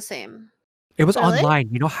 Halsey did the same. It was Really? online.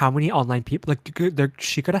 You know how many online people like,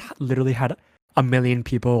 she could have literally had 1,000,000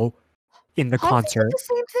 people in the Halsey did concert. the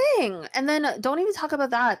same thing. And then don't even talk about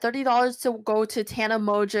that. $30 to go to Tana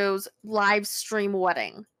Mojo's live stream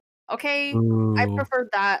wedding. Okay? I Ooh. prefer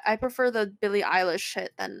that. I prefer the Billie Eilish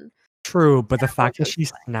shit than True, but the Tana fact that Mojo's she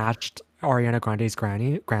wedding. snatched Ariana Grande's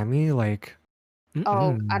Grammy, like,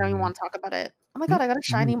 Oh, I don't even mm-mm. want to talk about it. Oh my god, I got a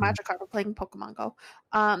shiny Mm-mm. Magikarp for playing Pokemon Go.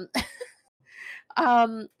 Um,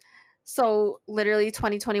 um, so literally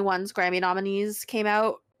 2021's Grammy nominees came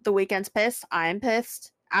out. The Weeknd's pissed. I'm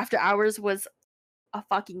pissed. After Hours was a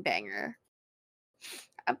fucking banger.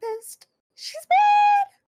 I'm pissed. She's mad.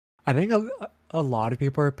 I think a lot of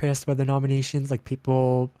people are pissed by the nominations. Like,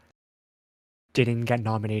 people didn't get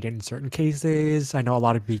nominated in certain cases. I know a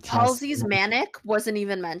lot of BTS, Halsey's like, Manic wasn't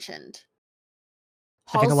even mentioned.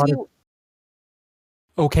 I think a lot Halsey,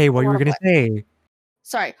 of okay, a what you lot were of gonna what? say.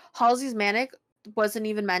 Sorry, Halsey's Manic wasn't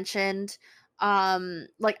even mentioned.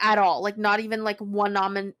 Like at all. Like not even like one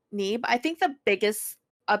nominee. But I think the biggest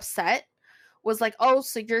upset was like, oh,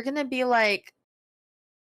 so you're gonna be like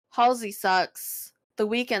Halsey sucks, The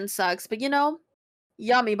Weeknd sucks, but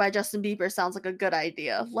Yummy by Justin Bieber sounds like a good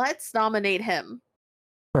idea. Let's nominate him.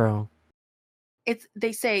 Bro.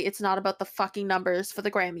 They say it's not about the fucking numbers for the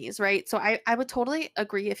Grammys, right? So I would totally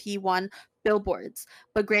agree if he won billboards,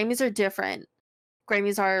 but Grammys are different.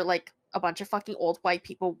 Grammys are like a bunch of fucking old white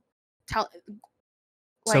people tell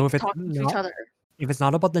So like talking to each other. if it's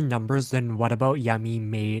not about the numbers, then what about Yummy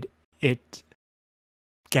made it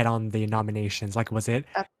get on the nominations? Like, was it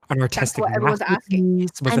That, an that's artistic what everyone's asking.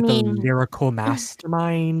 masterpiece? Was I it the mean, lyrical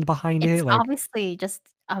mastermind behind it's it? Like, obviously just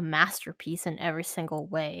a masterpiece in every single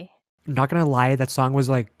way. not gonna lie, that song was,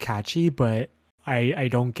 like, catchy, but I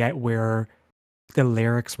don't get where the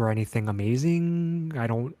lyrics were anything amazing. I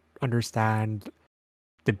don't understand.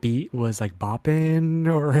 The beat was, like, bopping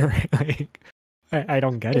or, like, I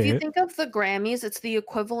don't get If you it. think of the Grammys, it's the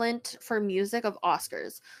equivalent for music of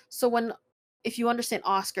Oscars. So if you understand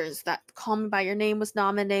Oscars, that Call Me by Your Name was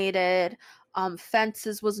nominated,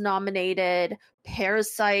 Fences was nominated,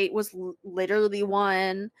 Parasite was literally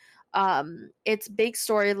won. It's big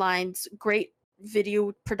storylines, great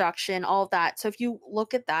video production, all of that. So if you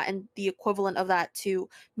look at that and the equivalent of that to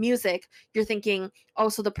music, you're thinking, oh,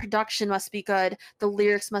 so the production must be good, the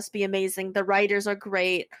lyrics must be amazing, the writers are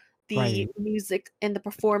great, the Right. music and the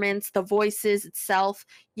performance, the voices itself,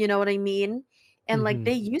 you know what I mean? And like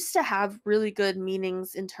they Mhm. used to have really good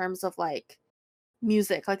meanings in terms of like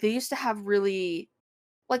music. Like they used to have really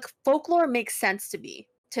like Folklore makes sense to me.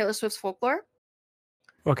 Taylor Swift's Folklore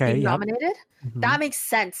Okay, being yep. nominated, that Mhm. makes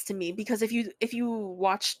sense to me because if you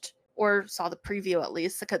watched or saw the preview at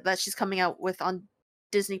least that she's coming out with on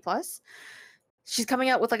Disney Plus, she's coming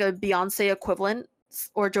out with like a Beyonce equivalent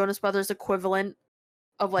or Jonas Brothers equivalent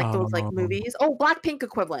of like those like Oh, movies. Oh, Blackpink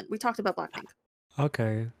equivalent. We talked about Blackpink.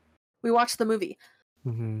 okay. We watched the movie.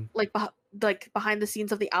 Mhm. Like like behind the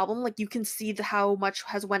scenes of the album, like you can see how much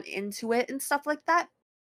has went into it and stuff like that.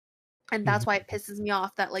 And that's why Mhm. it pisses me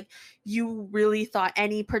off that like you really thought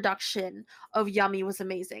any production of Yummy was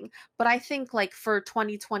amazing. But I think like for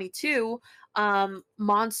 2022,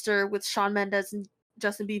 Monster with Shawn Mendes and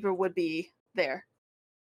Justin Bieber would be there.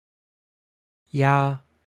 Yeah.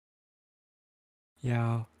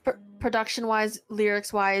 Yeah. Production wise,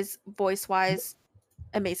 lyrics wise, voice wise,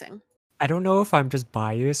 amazing. I don't know if I'm just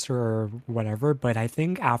biased or whatever, but I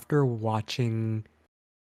think after watching,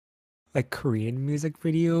 like, Korean music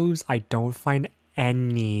videos, I don't find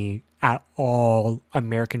any at all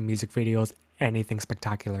American music videos anything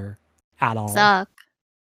spectacular at all. Suck. Yeah.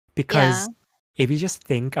 Because if you just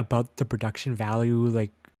think about the production value,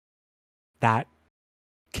 like, that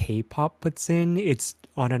K-pop puts in, it's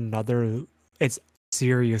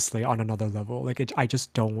seriously on another level. Like, I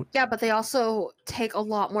just don't. Yeah, but they also take a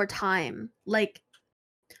lot more time. Like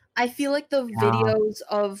I feel like the Yeah. videos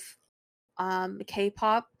of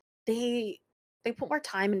K-pop, they put more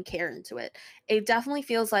time and care into it. It definitely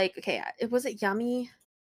feels like, okay, was it Yummy?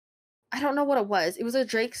 I don't know what it was. It was a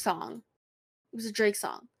Drake song. It was a Drake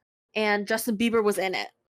song. And Justin Bieber was in it.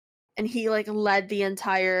 And he like led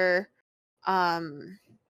um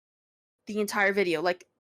the entire video. Like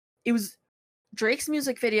it was Drake's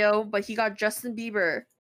music video, but he got Justin Bieber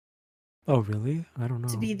Oh, really? I don't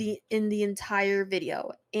to know. be in the entire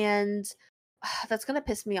video. And that's gonna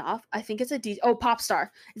piss me off. I think it's a Pop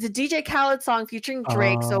Star. It's a DJ Khaled song featuring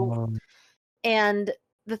Drake. So Um, and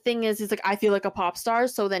the thing is, he's like, I feel like a pop star.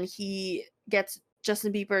 So then he gets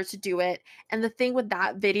Justin Bieber to do it. And the thing with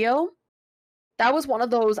that video, that was one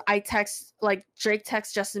of those Drake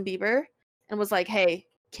text Justin Bieber and was like, hey,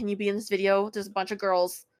 can you be in this video? There's a bunch of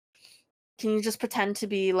girls. Can you just pretend to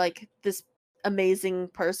be like this amazing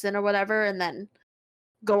person or whatever, and then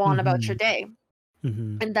go on about your mhm, day?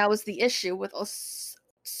 mhm. And that was the issue with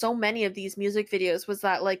so many of these music videos, was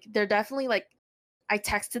that like they're definitely like, I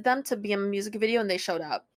texted them to be in a music video and they showed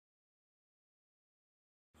up.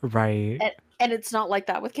 Right. And it's not like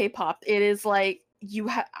that with K-pop. It is like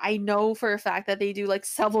I know for a fact that they do like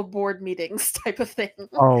several board meetings type of thing.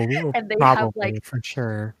 Oh, And they have probably, like for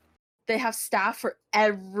sure. they have staff for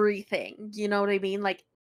everything. You know what I mean? Like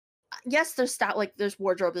yes, there's staff, like there's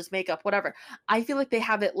wardrobe, there's makeup, whatever. I feel like they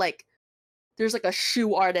have it like there's like a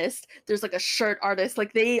shoe artist, there's like a shirt artist,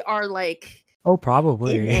 like they are like Oh, in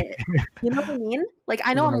probably. it. You know what I mean? Like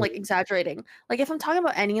I know I'm like Right. exaggerating. Like if I'm talking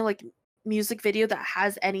about any like music video that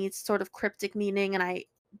has any sort of cryptic meaning and I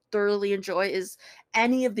thoroughly enjoy, is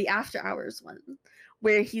any of the After Hours one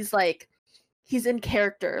where he's in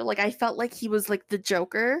character. Like I felt like he was like the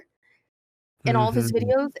Joker in all of his Mhm.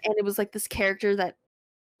 videos, and it was like this character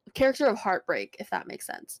of heartbreak, if that makes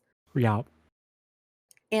sense. Yeah.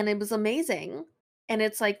 And it was amazing. And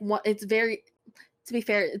it's like what it's very, to be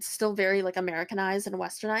fair, it's still very like Americanized and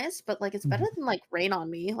westernized, but like it's better Mhm. than like Rain on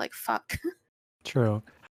Me. Like fuck. True.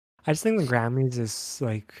 I just think the Grammys is,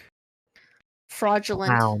 like,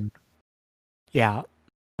 Fraudulent. clown. Yeah,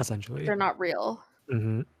 essentially. They're not real.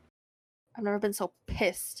 Mhm. I've never been so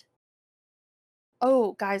pissed.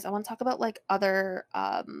 Oh, guys, I want to talk about like other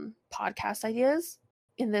podcast ideas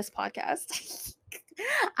in this podcast.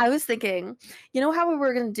 I was thinking, you know how we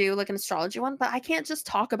were going to do like an astrology one, but I can't just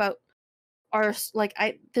talk about like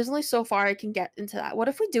I there's only so far I can get into that. What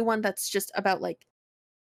if we do one that's just about like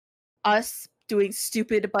us doing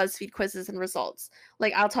stupid BuzzFeed quizzes and results?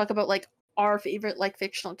 Like I'll talk about like our favorite like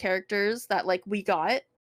fictional characters that like we got,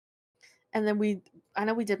 and then I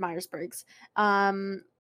know we did Myers-Briggs. Um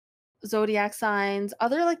Zodiac signs,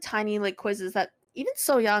 other like tiny like quizzes that even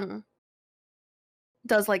So Young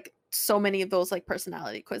does like so many of those like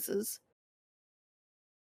personality quizzes.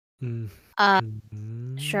 Uh,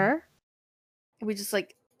 Mhm. sure. And we just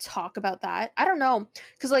like talk about that. I don't know,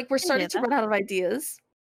 cuz like we're Can do starting to that. run out of ideas.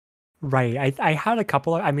 Right, I had a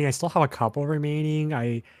couple I mean, I still have a couple remaining.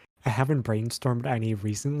 I haven't brainstormed any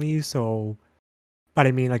recently, so but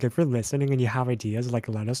I mean, like, if you're listening and you have ideas, like,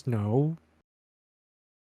 let us know.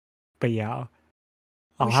 But yeah,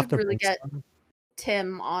 I'll We have should to really get brainstorm.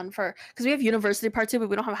 Tim on for, cuz we have university part 2 but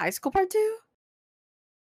we don't have high school part 2.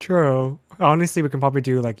 True. Honestly, we can probably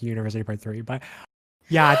do, like, University Part 3, but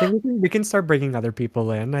yeah, I think we can start bringing other people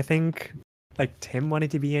in. I think, like, Tim wanted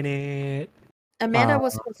to be in it. Amanda Uh,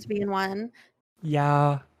 was supposed to be in one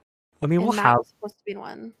yeah. I mean, we'll and Matt have was supposed to be in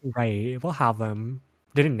one. right, we'll have them.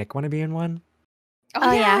 Didn't Nick wanna be in one? Oh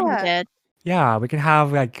Oh, yeah, he yeah. did. Yeah, we can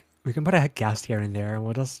have, like we can put a guest here and there, and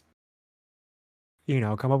we'll just,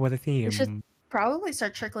 come up with a We should theme. probably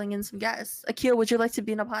start trickling in some guests. Akil, would you like to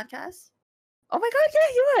be in a podcast? Oh my god, yeah,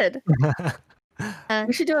 you would.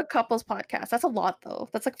 We should do a couples podcast. That's a lot though.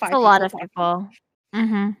 That's like It's 5 a lot people of talking. people.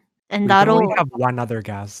 Mhm. And We can only that'll have one other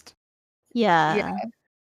guest. Yeah. yeah.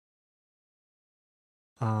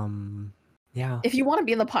 Um, yeah. If you want to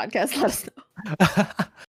be in the podcast, let us know.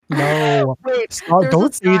 No. Wait, Stop, there was don't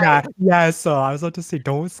this say guy, that. Yes, so I was about to say,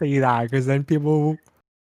 don't say that, because then people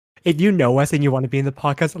if you know us and you wanna be in the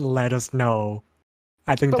podcast, let us know.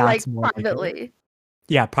 I think but like that's more like it. privately.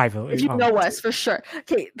 Yeah, If privately, you know obviously. us for sure.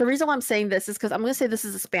 Okay, the reason why I'm saying this is because I'm gonna say this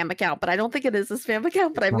is a spam account, but I don't think it is a spam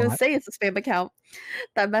account, but It's I'm gonna not. say it's a spam account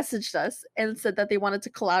that messaged us and said that they wanted to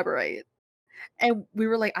collaborate. And we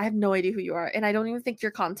were like, I have no idea who you are. And I don't even think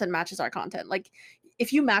your content matches our content. Like,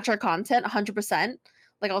 if you match our content 100%,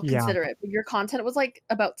 like, I'll Yeah, consider it. But your content was like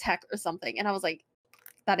about tech or something. And I was like,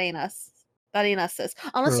 that ain't us. That ain't us, sis.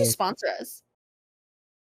 Unless you true. sponsor us.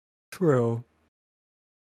 True.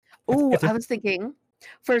 Oh, If I was thinking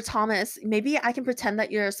for Thomas, maybe I can pretend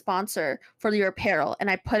that you're a sponsor for your apparel and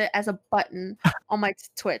I put it as a button on my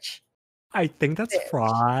Twitch. I think that's Bitch.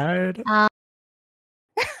 fraud. Um,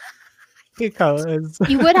 because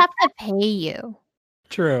He would have to pay you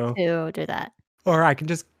true. to do that. Or I can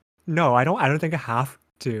just no, I don't think I have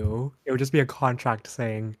to. It would just be a contract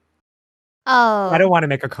saying I don't Oh. wanna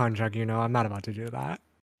make a contract, I'm not about to do that.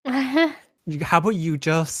 How about you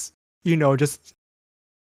just, just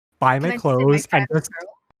buy Can my I just say my clothes and friend's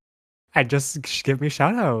girl? just give me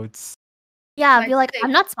shout outs. Yeah, Can I be just like, say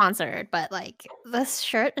 "I'm not sponsored, but, like, this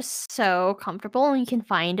shirt is so comfortable and you can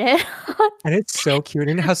find it." And it's so cute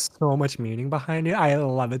and it has so much meaning behind it. I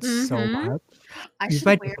love it so Mhm. much. I Use should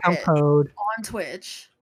my wear discount it code. on Twitch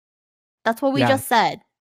That's what we Yeah, just said.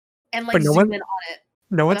 and but like zoom in on it,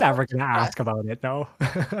 no but one's I'm like ever just gonna dressed. ask about it though.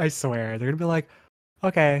 I swear. They're gonna be like,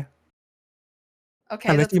 "Okay." Okay,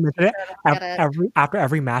 Unless that's you mention it good. I get it. after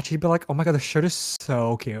every match, you'd be like, "Oh my god, the shirt is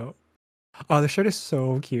so cute. Oh, the shirt is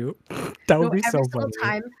so cute." That would No, be every so single funny.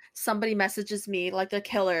 time somebody messages me like a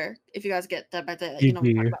killer, if you guys get that by the, you know what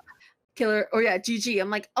I'm talking GG. about. Killer or yeah, GG. I'm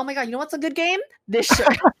like, oh my god, you know what's a good game? This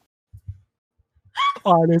shirt.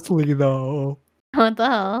 Honestly though. What the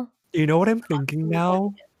hell? You know what I'm thinking Constantly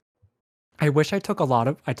plugging now? I wish I took a lot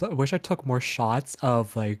of wish I took more shots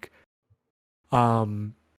of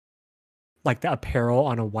um like the apparel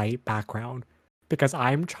on a white background because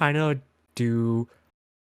I'm trying to do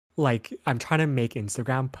I'm trying to make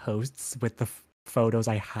Instagram posts with the photos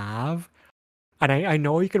I have. And I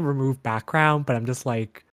know you can remove background, but I'm just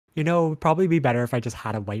like, it'd probably be better if I just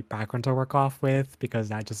had a white background to work off with because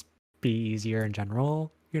that just be easier in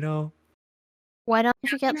general, Why don't Yeah,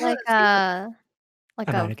 you I'm get, usually the same way. like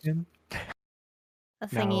a mannequin. a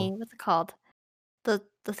No, thingy what's it called? The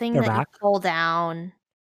thing the that you rack. pull down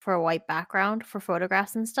for a white background for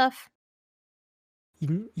photographs and stuff?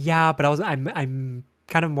 Yeah, but I'm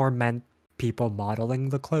kind of more meant people modeling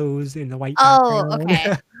the clothes in the white Oh, background.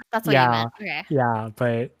 okay. That's what you Yeah, meant. Okay. yeah,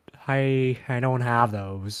 but I don't have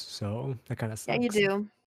those, so that kind of Yeah, you sucks. do.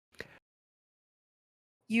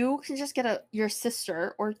 You can just get your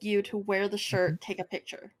sister or you to wear the Mhm. shirt, take a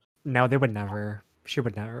picture. No, they would never. She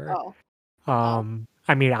would never. Oh, oh.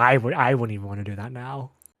 I mean, I wouldn't even want to do that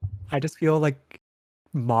now. I just feel like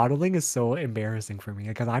modeling is so embarrassing for me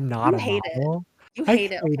because I'm not You a hate it. model. You I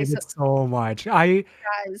hate it. Okay, hated so it so much. I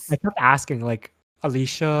guys, kept asking like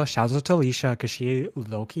Alicia, shout out to Alicia because she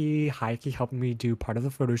low key, high key helped me do part of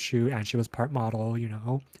the photo shoot and she was part model. I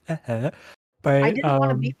But didn't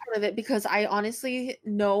want to be part of it because I honestly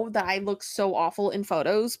know that I look so awful in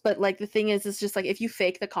photos, but like the thing is it's just like if you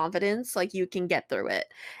fake the confidence, like you can get through it.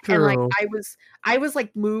 And like true. I was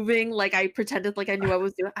like moving, like I pretended like I knew what I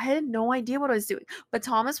was doing. I had no idea what I was doing. But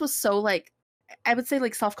Thomas was so like I would say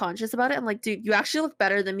like self-conscious about it. I'm like, dude, you actually look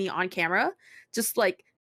better than me on camera. Just like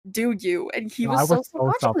do you. And he No, I was was so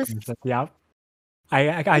so self-conscious. self-conscious. Yeah.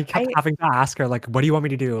 I Like kept having to ask her like, what do you want me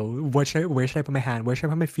to do? Where should I put my hand? Where should I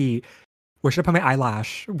put my feet? Where should I put my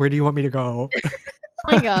eyelash? Where do you want me to go?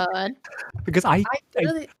 Oh my god. Because I I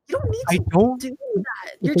literally you don't need I to don't do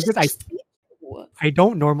that. the You're thing is just be you. I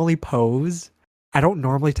don't normally pose. I don't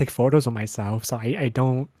normally take photos of myself, so I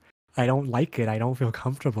don't like it. I don't feel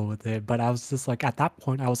comfortable with it. But I was just like at that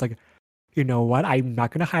point I was like, you know what? I'm not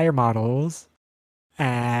gonna hire models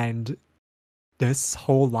and this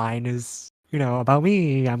whole line is, about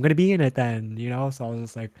me. I'm gonna be in it then. So I was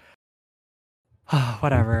just like,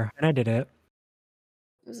 whatever. And I did it.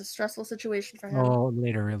 It was a stressful situation for him. Oh,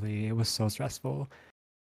 literally, it was so stressful.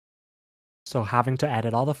 So having to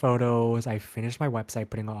edit all the photos, I finished my website,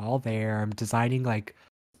 putting it all there. I'm designing like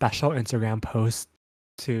special Instagram posts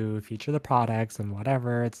to feature the products and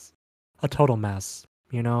whatever. It's a total mess.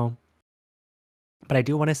 But I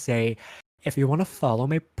do want to say, if you want to follow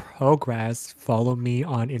my progress, follow me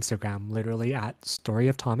on Instagram, literally at Story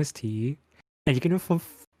of Thomas T. And you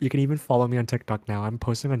can even follow me on TikTok now. I'm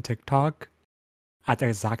posting on TikTok at the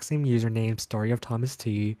exact same username, Story of Thomas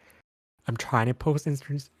T. I'm trying to post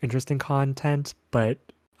interesting content, but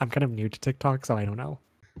I'm kind of new to TikTok, so I don't know.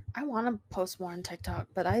 I want to post more on TikTok,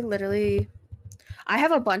 but I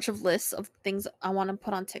have a bunch of lists of things I want to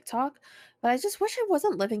put on TikTok, but I just wish I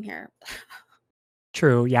wasn't living here.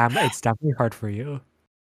 True, yeah, it's definitely hard for you.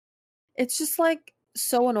 It's just like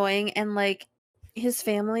so annoying and like his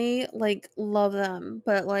family like love them,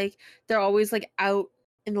 but like they're always like out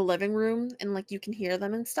in the living room and like you can hear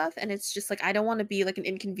them and stuff and it's just like I don't want to be like an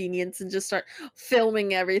inconvenience and just start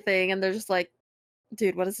filming everything and they're just like,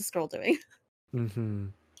 dude, what is this girl doing?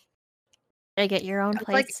 Mhm. Gotta get your own That's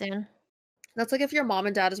like place soon. that's like if your mom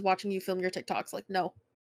and dad is watching you film your TikToks, like no.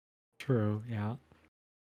 True, yeah.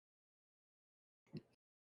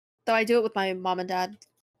 Though I do it with my mom and dad.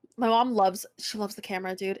 My mom she loves the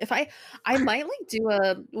camera, dude. If I might like do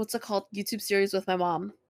a what's it called YouTube series with my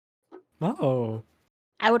mom Oh,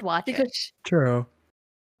 I would watch it. because true.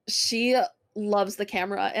 She loves the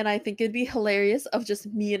camera, and I think it'd be hilarious of just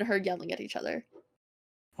me and her yelling at each other.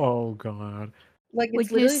 Oh god. Like,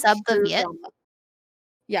 it's Would you literally sub the pure Viet? drama.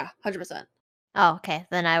 Yeah, 100%. Oh, okay,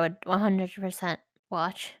 then I would 100%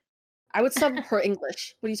 watch. I would sub her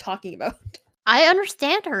English. What are you talking about? I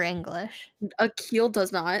understand her English. Akil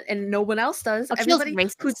does not, and no one else does. Akil's Everybody who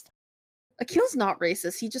racist. Akil's not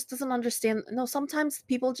racist. He just doesn't understand. No, sometimes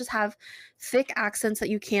people just have thick accents that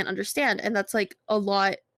you can't understand, and that's like a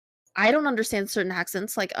lot. I don't understand certain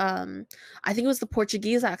accents. Like, I think it was the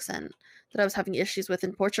Portuguese accent that I was having issues with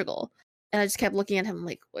in Portugal, and I just kept looking at him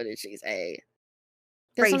like, "What did she say?"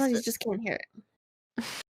 Because sometimes you Racist. just can't hear it.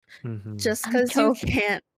 Mhm. Just I'm because you joking.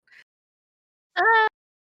 can't. Ah,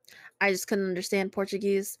 I just couldn't understand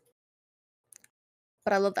Portuguese,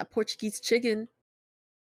 but I love that Portuguese chicken.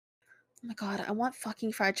 Oh my god, I want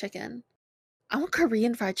fucking fried chicken. I want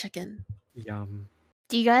Korean fried chicken. Yum.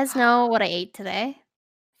 do you guys know what I ate today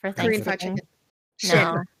for Korean Exit. fried Thanksgiving? chicken. Shit.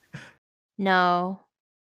 No. No.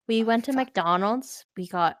 We Oh went to fuck. McDonald's. We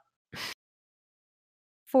got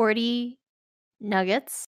 40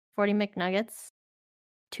 nuggets, 40 McNuggets,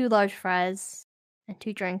 2 large fries, and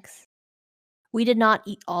 2 drinks. We did not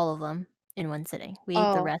eat all of them in one sitting. We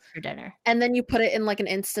ate the Oh. rest for dinner. And then you put it in like an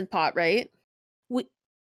instant pot, right? We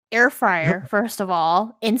air fryer, first of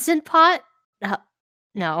all. Instant pot?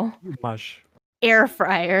 No. Mush. Air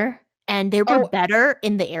fryer. And they were Oh, better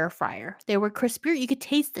in the air fryer. They were crispier. You could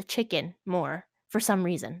taste the chicken more for some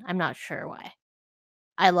reason. I'm not sure why.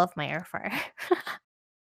 I love my air fryer.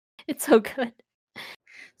 It's so good.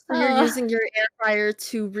 so you're Uh, using your air fryer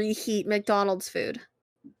to reheat McDonald's food.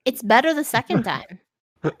 it's better the second time.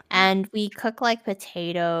 And we cook like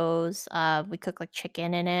potatoes. We cook like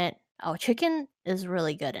chicken in it. Oh, chicken is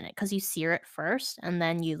really good in it because you sear it first and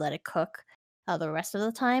then you let it cook the rest of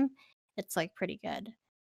the time. It's like pretty good.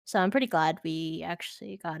 So I'm pretty glad we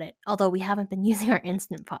actually got it. Although we haven't been using our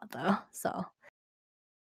instant pot though. So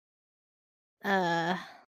uh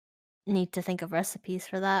need to think of recipes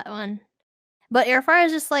for that one. But air fryer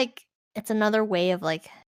is just like it's another way of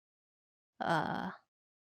uh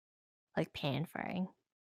like pan frying.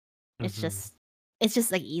 It's Mhm. just it's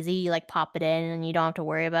just, like, easy, you, like, pop it in and you don't have to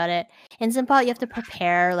worry about it. Instant pot, you have to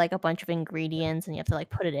prepare, like, a bunch of ingredients and you have to,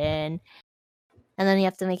 like, put it in, and then you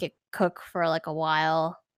have to make it cook for, like, a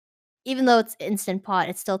while. Even though it's Instant Pot,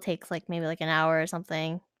 it still takes, like, maybe, like, an hour or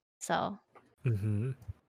something. So, Mhm.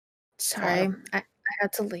 it's a lot Sorry, of I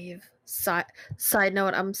had to leave. Side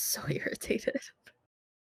note, I'm so irritated.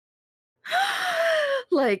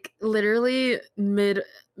 Like literally mid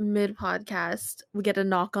podcast, we get a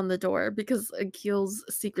knock on the door because Akil's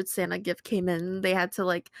Secret Santa gift came in. We had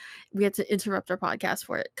to interrupt our podcast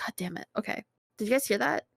for it. God damn it. Okay. Did you guys hear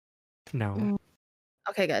that? No. Mm,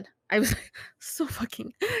 Okay, good. I was so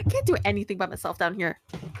fucking can't do anything by myself down here.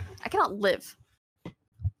 I cannot live.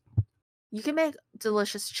 You can make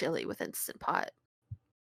delicious chili with Instant Pot.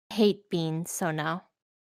 hate beans, so no.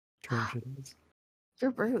 Green chilies.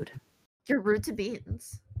 You're rude. You're rude to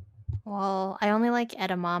beans. Well, I only like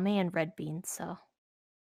edamame and red beans, so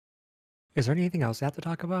Is there anything else you have to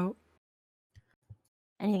talk about?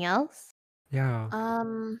 anything else? Yeah.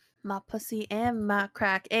 My pussy and my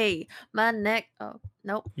crack. Hey, my neck. Oh,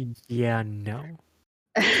 nope. Yeah, no.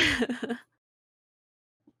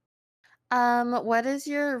 What is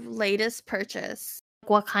your latest purchase?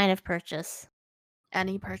 What kind of purchase?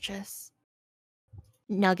 Any purchase?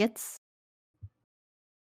 Nuggets?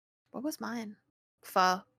 What was mine?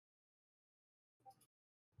 Pho.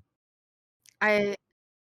 I.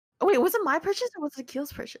 Oh wait, was it my purchase or was it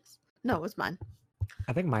Keel's purchase? No, it was mine.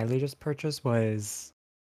 I think my latest purchase was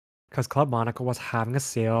because Club Monaco was having a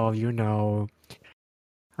sale,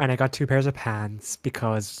 and I got 2 pairs of pants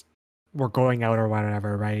because we're going out or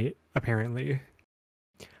whatever, right? Apparently.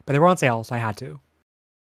 But they were on sale, so I had to.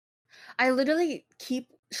 I literally keep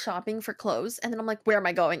shopping for clothes, and then I'm like, "Where am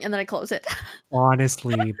I going?" And then I close it.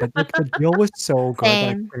 Honestly, but like the deal was so good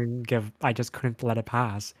that Same. I just couldn't let it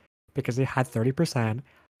pass because they had 30%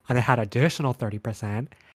 and they had additional 30%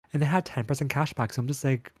 and they had 10% cash back. So I'm just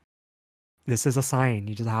like, this is a sign.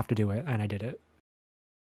 You just have to do it. And I did it.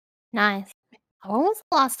 Nice. When was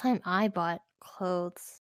the last time I bought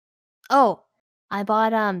clothes? Oh, I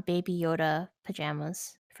bought Baby Yoda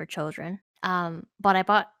pajamas for children. But I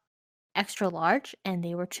bought extra large and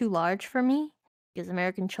they were too large for me because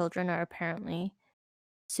American children are apparently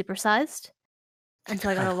supersized. And so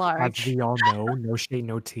I got a As large. we all know, no shade,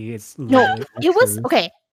 no tea. It's No, literally all it was true. okay.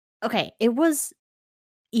 Okay, it was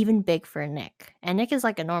even big for Nick. And Nick is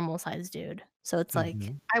like a normal sized dude. So it's like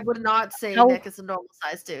Hmm. I would not say how Nick is a normal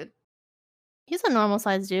size dude. he's a normal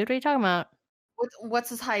sized dude. What are you talking about? What's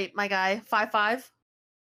his height, my guy? 5'5"?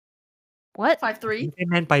 What? 5'3"? think they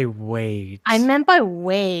meant by weight. I meant by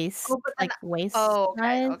waist, Oh, but then like waist oh,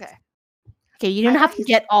 okay, size. okay. Okay, you I didn't thought have to he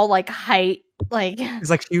get all, like, height, like, It's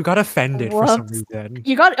like you got offended for some whoops. reason.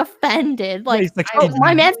 You got offended, Yeah, like, it's like I "Oh, she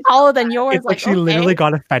my man's taller than yours," it's like like, she "Okay, literally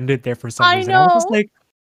got offended there for some I reason. I was just know. like,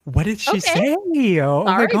 "What did she Okay, say? Oh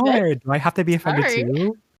my sorry, bitch. god, do I have to be offended Sorry.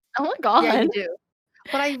 too?" Oh my Yeah, god." you do.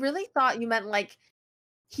 But I really thought you meant, like,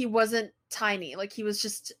 he wasn't tiny, like, he was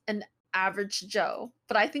just an average Joe,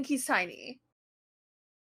 but I think he's tiny.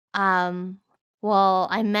 Um, well,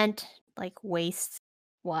 I meant, like,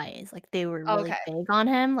 waist-wise, like, they were really Okay. big on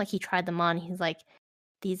him, like, he tried them on, he's like,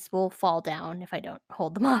 "These will fall down if I don't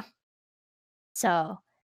hold them up." So,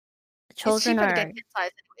 It's children cheaper to are get kid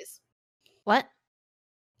size anyways. what?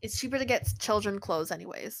 It's cheaper to get children clothes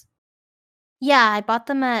anyways. Yeah, I bought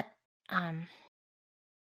them at, um,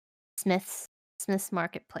 Smith's Smith's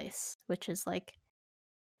Marketplace, which is, like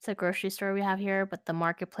it's a grocery store we have here, but the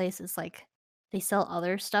marketplace is, like they sell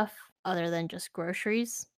other stuff other than just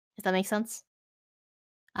groceries, if that makes sense.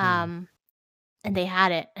 Hmm, Um, and they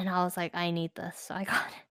had it, and I was like, "I need this," so I got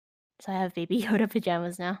it. So I have Baby Yoda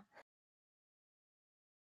pajamas now.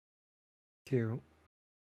 cute.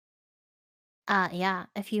 Yeah,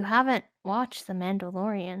 if you haven't watched The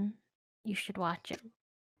Mandalorian, you should watch it.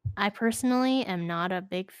 I personally am not a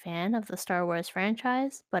big fan of the Star Wars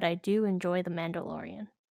franchise, but I do enjoy The Mandalorian.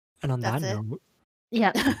 And on that That's it. note,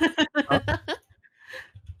 Yep. uh,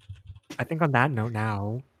 I think on that note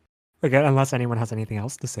now, again, unless anyone has anything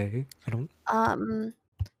else to say, I don't. Um,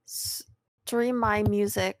 stream my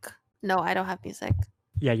music. No, I don't have music.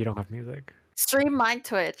 Yeah, you don't have music. Stream my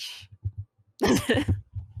Twitch.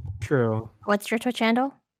 True. What's your Twitch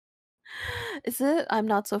handle? Is it? I'm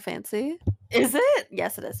not so fancy. Is it?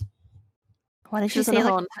 Yes, it is. Why did She you doesn't know say her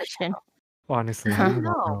like own a Twitch question? channel. Honestly, I I Huh. do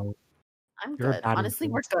not know. know. I'm You're a good. bad Honestly,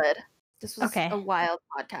 we're influence. good. This was a Okay. wild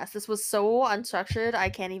podcast. This was so unstructured. I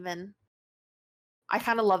can't even. I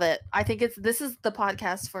kind of love it. I think this is the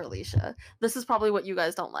podcast for Alicia. This is probably what you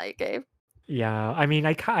guys don't like, Gabe. Yeah, I mean,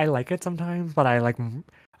 I like it sometimes, but I like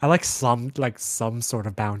some sort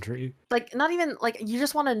of boundary. Like, not even like you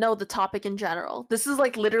just want to know the topic in general. This is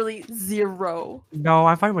like literally zero. No,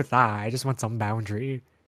 I'm fine with that. I just want some boundary.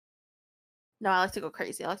 No, I like to go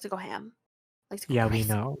crazy. I like to go ham. I like to go Yeah, we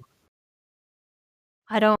crazy. know.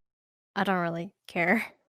 I don't really care.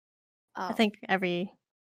 I Oh, think every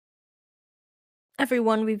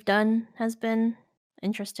one we've done has been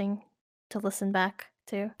interesting to listen back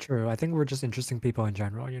to. True. I think we're just interesting people in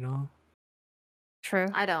general, you know? True.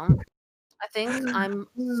 I don't. I think I'm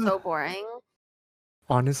so boring.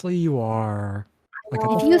 Honestly, you are like a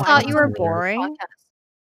If you No, I thought need you to were leave traitor. this boring,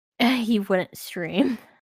 podcast. you wouldn't stream.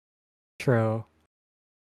 True.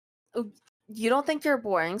 Oh, you don't think you're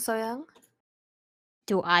boring, so young?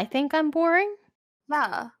 Do I think I'm boring?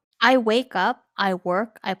 Yeah. I wake up, I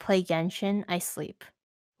work, I play Genshin, I sleep.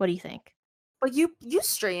 What do you think? But you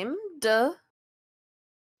stream, duh.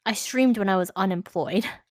 I streamed when I was unemployed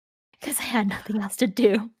because I had nothing else to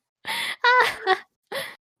do.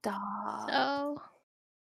 Duh. So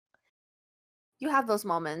You have those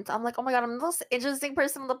moments. I'm like, oh my god, I'm the most interesting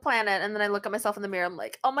person on the planet. And then I look at myself in the mirror, I'm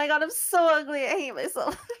like, oh my god, I'm so ugly. I hate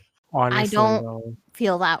myself. I Honestly, don't though.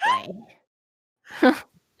 feel that way.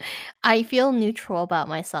 I feel neutral about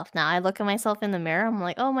myself now. I look at myself in the mirror, I'm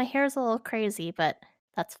like, "Oh, my hair's a little crazy, but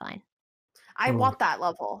that's fine." I Oh, want that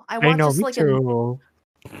level. I I want know, just me like too.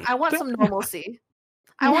 I want some normalcy.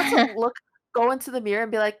 I want to go into the mirror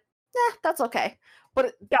and be like, that's okay.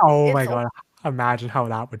 But Oh my it's god. Imagine how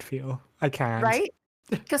that would feel. I can't. right?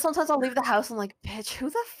 Because sometimes I'll leave the house and I'm like, bitch, who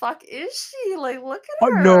the fuck is she? Like, look Oh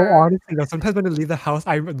at no, her. honestly, no. Sometimes when I leave the house,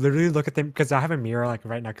 I would literally look at them because I have a mirror like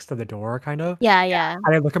right next to the door, kind of. Yeah, yeah.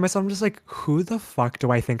 And I look at myself, I'm just like, who the fuck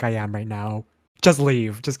do I think I am right now? Just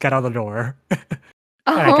leave. Just get out the door. And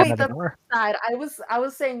I Oh, get out Wait, the the door. side. I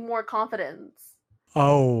was saying more confidence.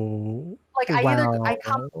 Oh, Like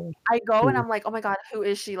well. I go and Ooh. I'm like, oh my god, who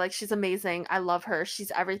is she? Like she's amazing. I love her.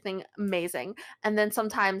 She's everything amazing. And then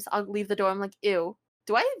sometimes I'll leave the door. I'm like, ew.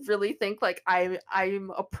 Do I really think like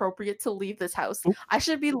I'm appropriate to leave this house? I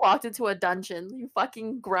should be locked into a dungeon, you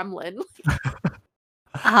fucking gremlin.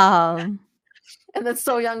 um, And then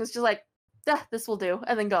So Young is just like, this will do,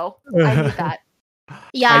 and then go. I need I that.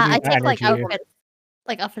 yeah, need I that take, like, energy. outfits,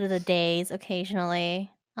 like, outfit of the days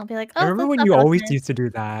occasionally. I'll be like, I "Oh, remember that's when that you always outfit." used to do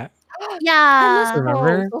that. I miss Yeah. those.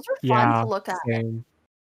 Remember? Those are fun to Yeah, look at. same.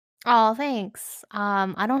 Oh, thanks.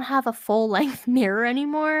 I don't have a full length mirror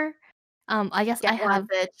anymore. I guess Get one,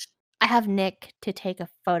 bitch. I have Nick to take a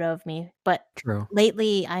photo of me, but True.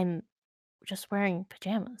 lately I'm just wearing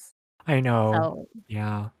pajamas. I know. So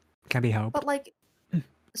Yeah. Can be But helped. like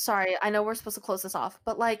sorry, I know we're supposed to close this off,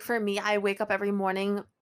 but like for me, I wake up every morning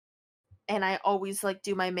and I always like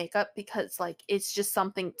do my makeup because like it's just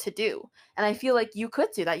something to do. And I feel like you could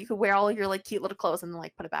do that. You could wear all of your like cute little clothes and then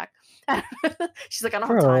like put it back. She's like, I don't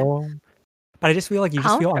have time. True. But I just feel like you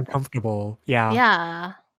just feel Comfortable. uncomfortable. Yeah.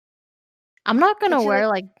 Yeah. I'm not I gonna feel like wear,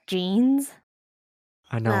 like, jeans.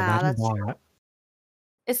 I know, nah, imagine that's true. that.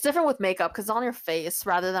 It's different with makeup because it's on your face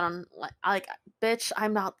rather than on like bitch,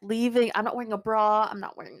 I'm not leaving. I'm not wearing a bra. I'm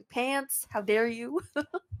not wearing pants. How dare you?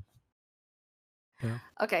 Yeah.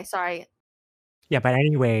 Okay, sorry. Yeah, but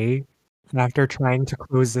anyway, after trying to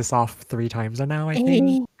close this off 3 times now,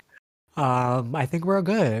 Eh. I think we're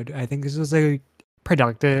good. I think this was a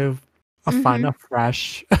productive, a fun, a Mhm.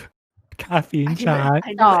 fresh I caffeine knew it. chat.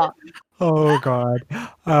 I knew it. Stop. Oh god.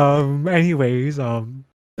 Anyways,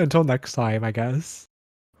 until next time, I guess.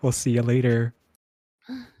 We'll see you later.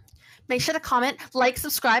 Make sure to comment, like,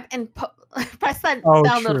 subscribe, and press that Oh,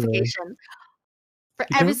 bell true. notification for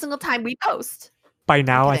You every can single time we post. by I'm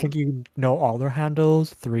now, I think kidding. you know all our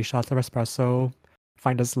handles, 3 shots of espresso.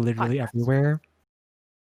 Find us literally Podcast. everywhere.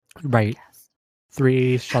 Right. Podcast.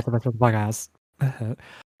 3 shots of espresso podcast.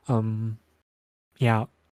 Um, yeah.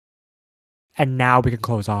 And now we can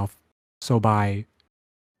close off. So bye.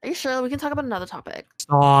 Are you sure we can talk about another topic?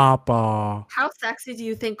 Stop. How sexy do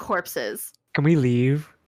you think corpse is? Can we leave?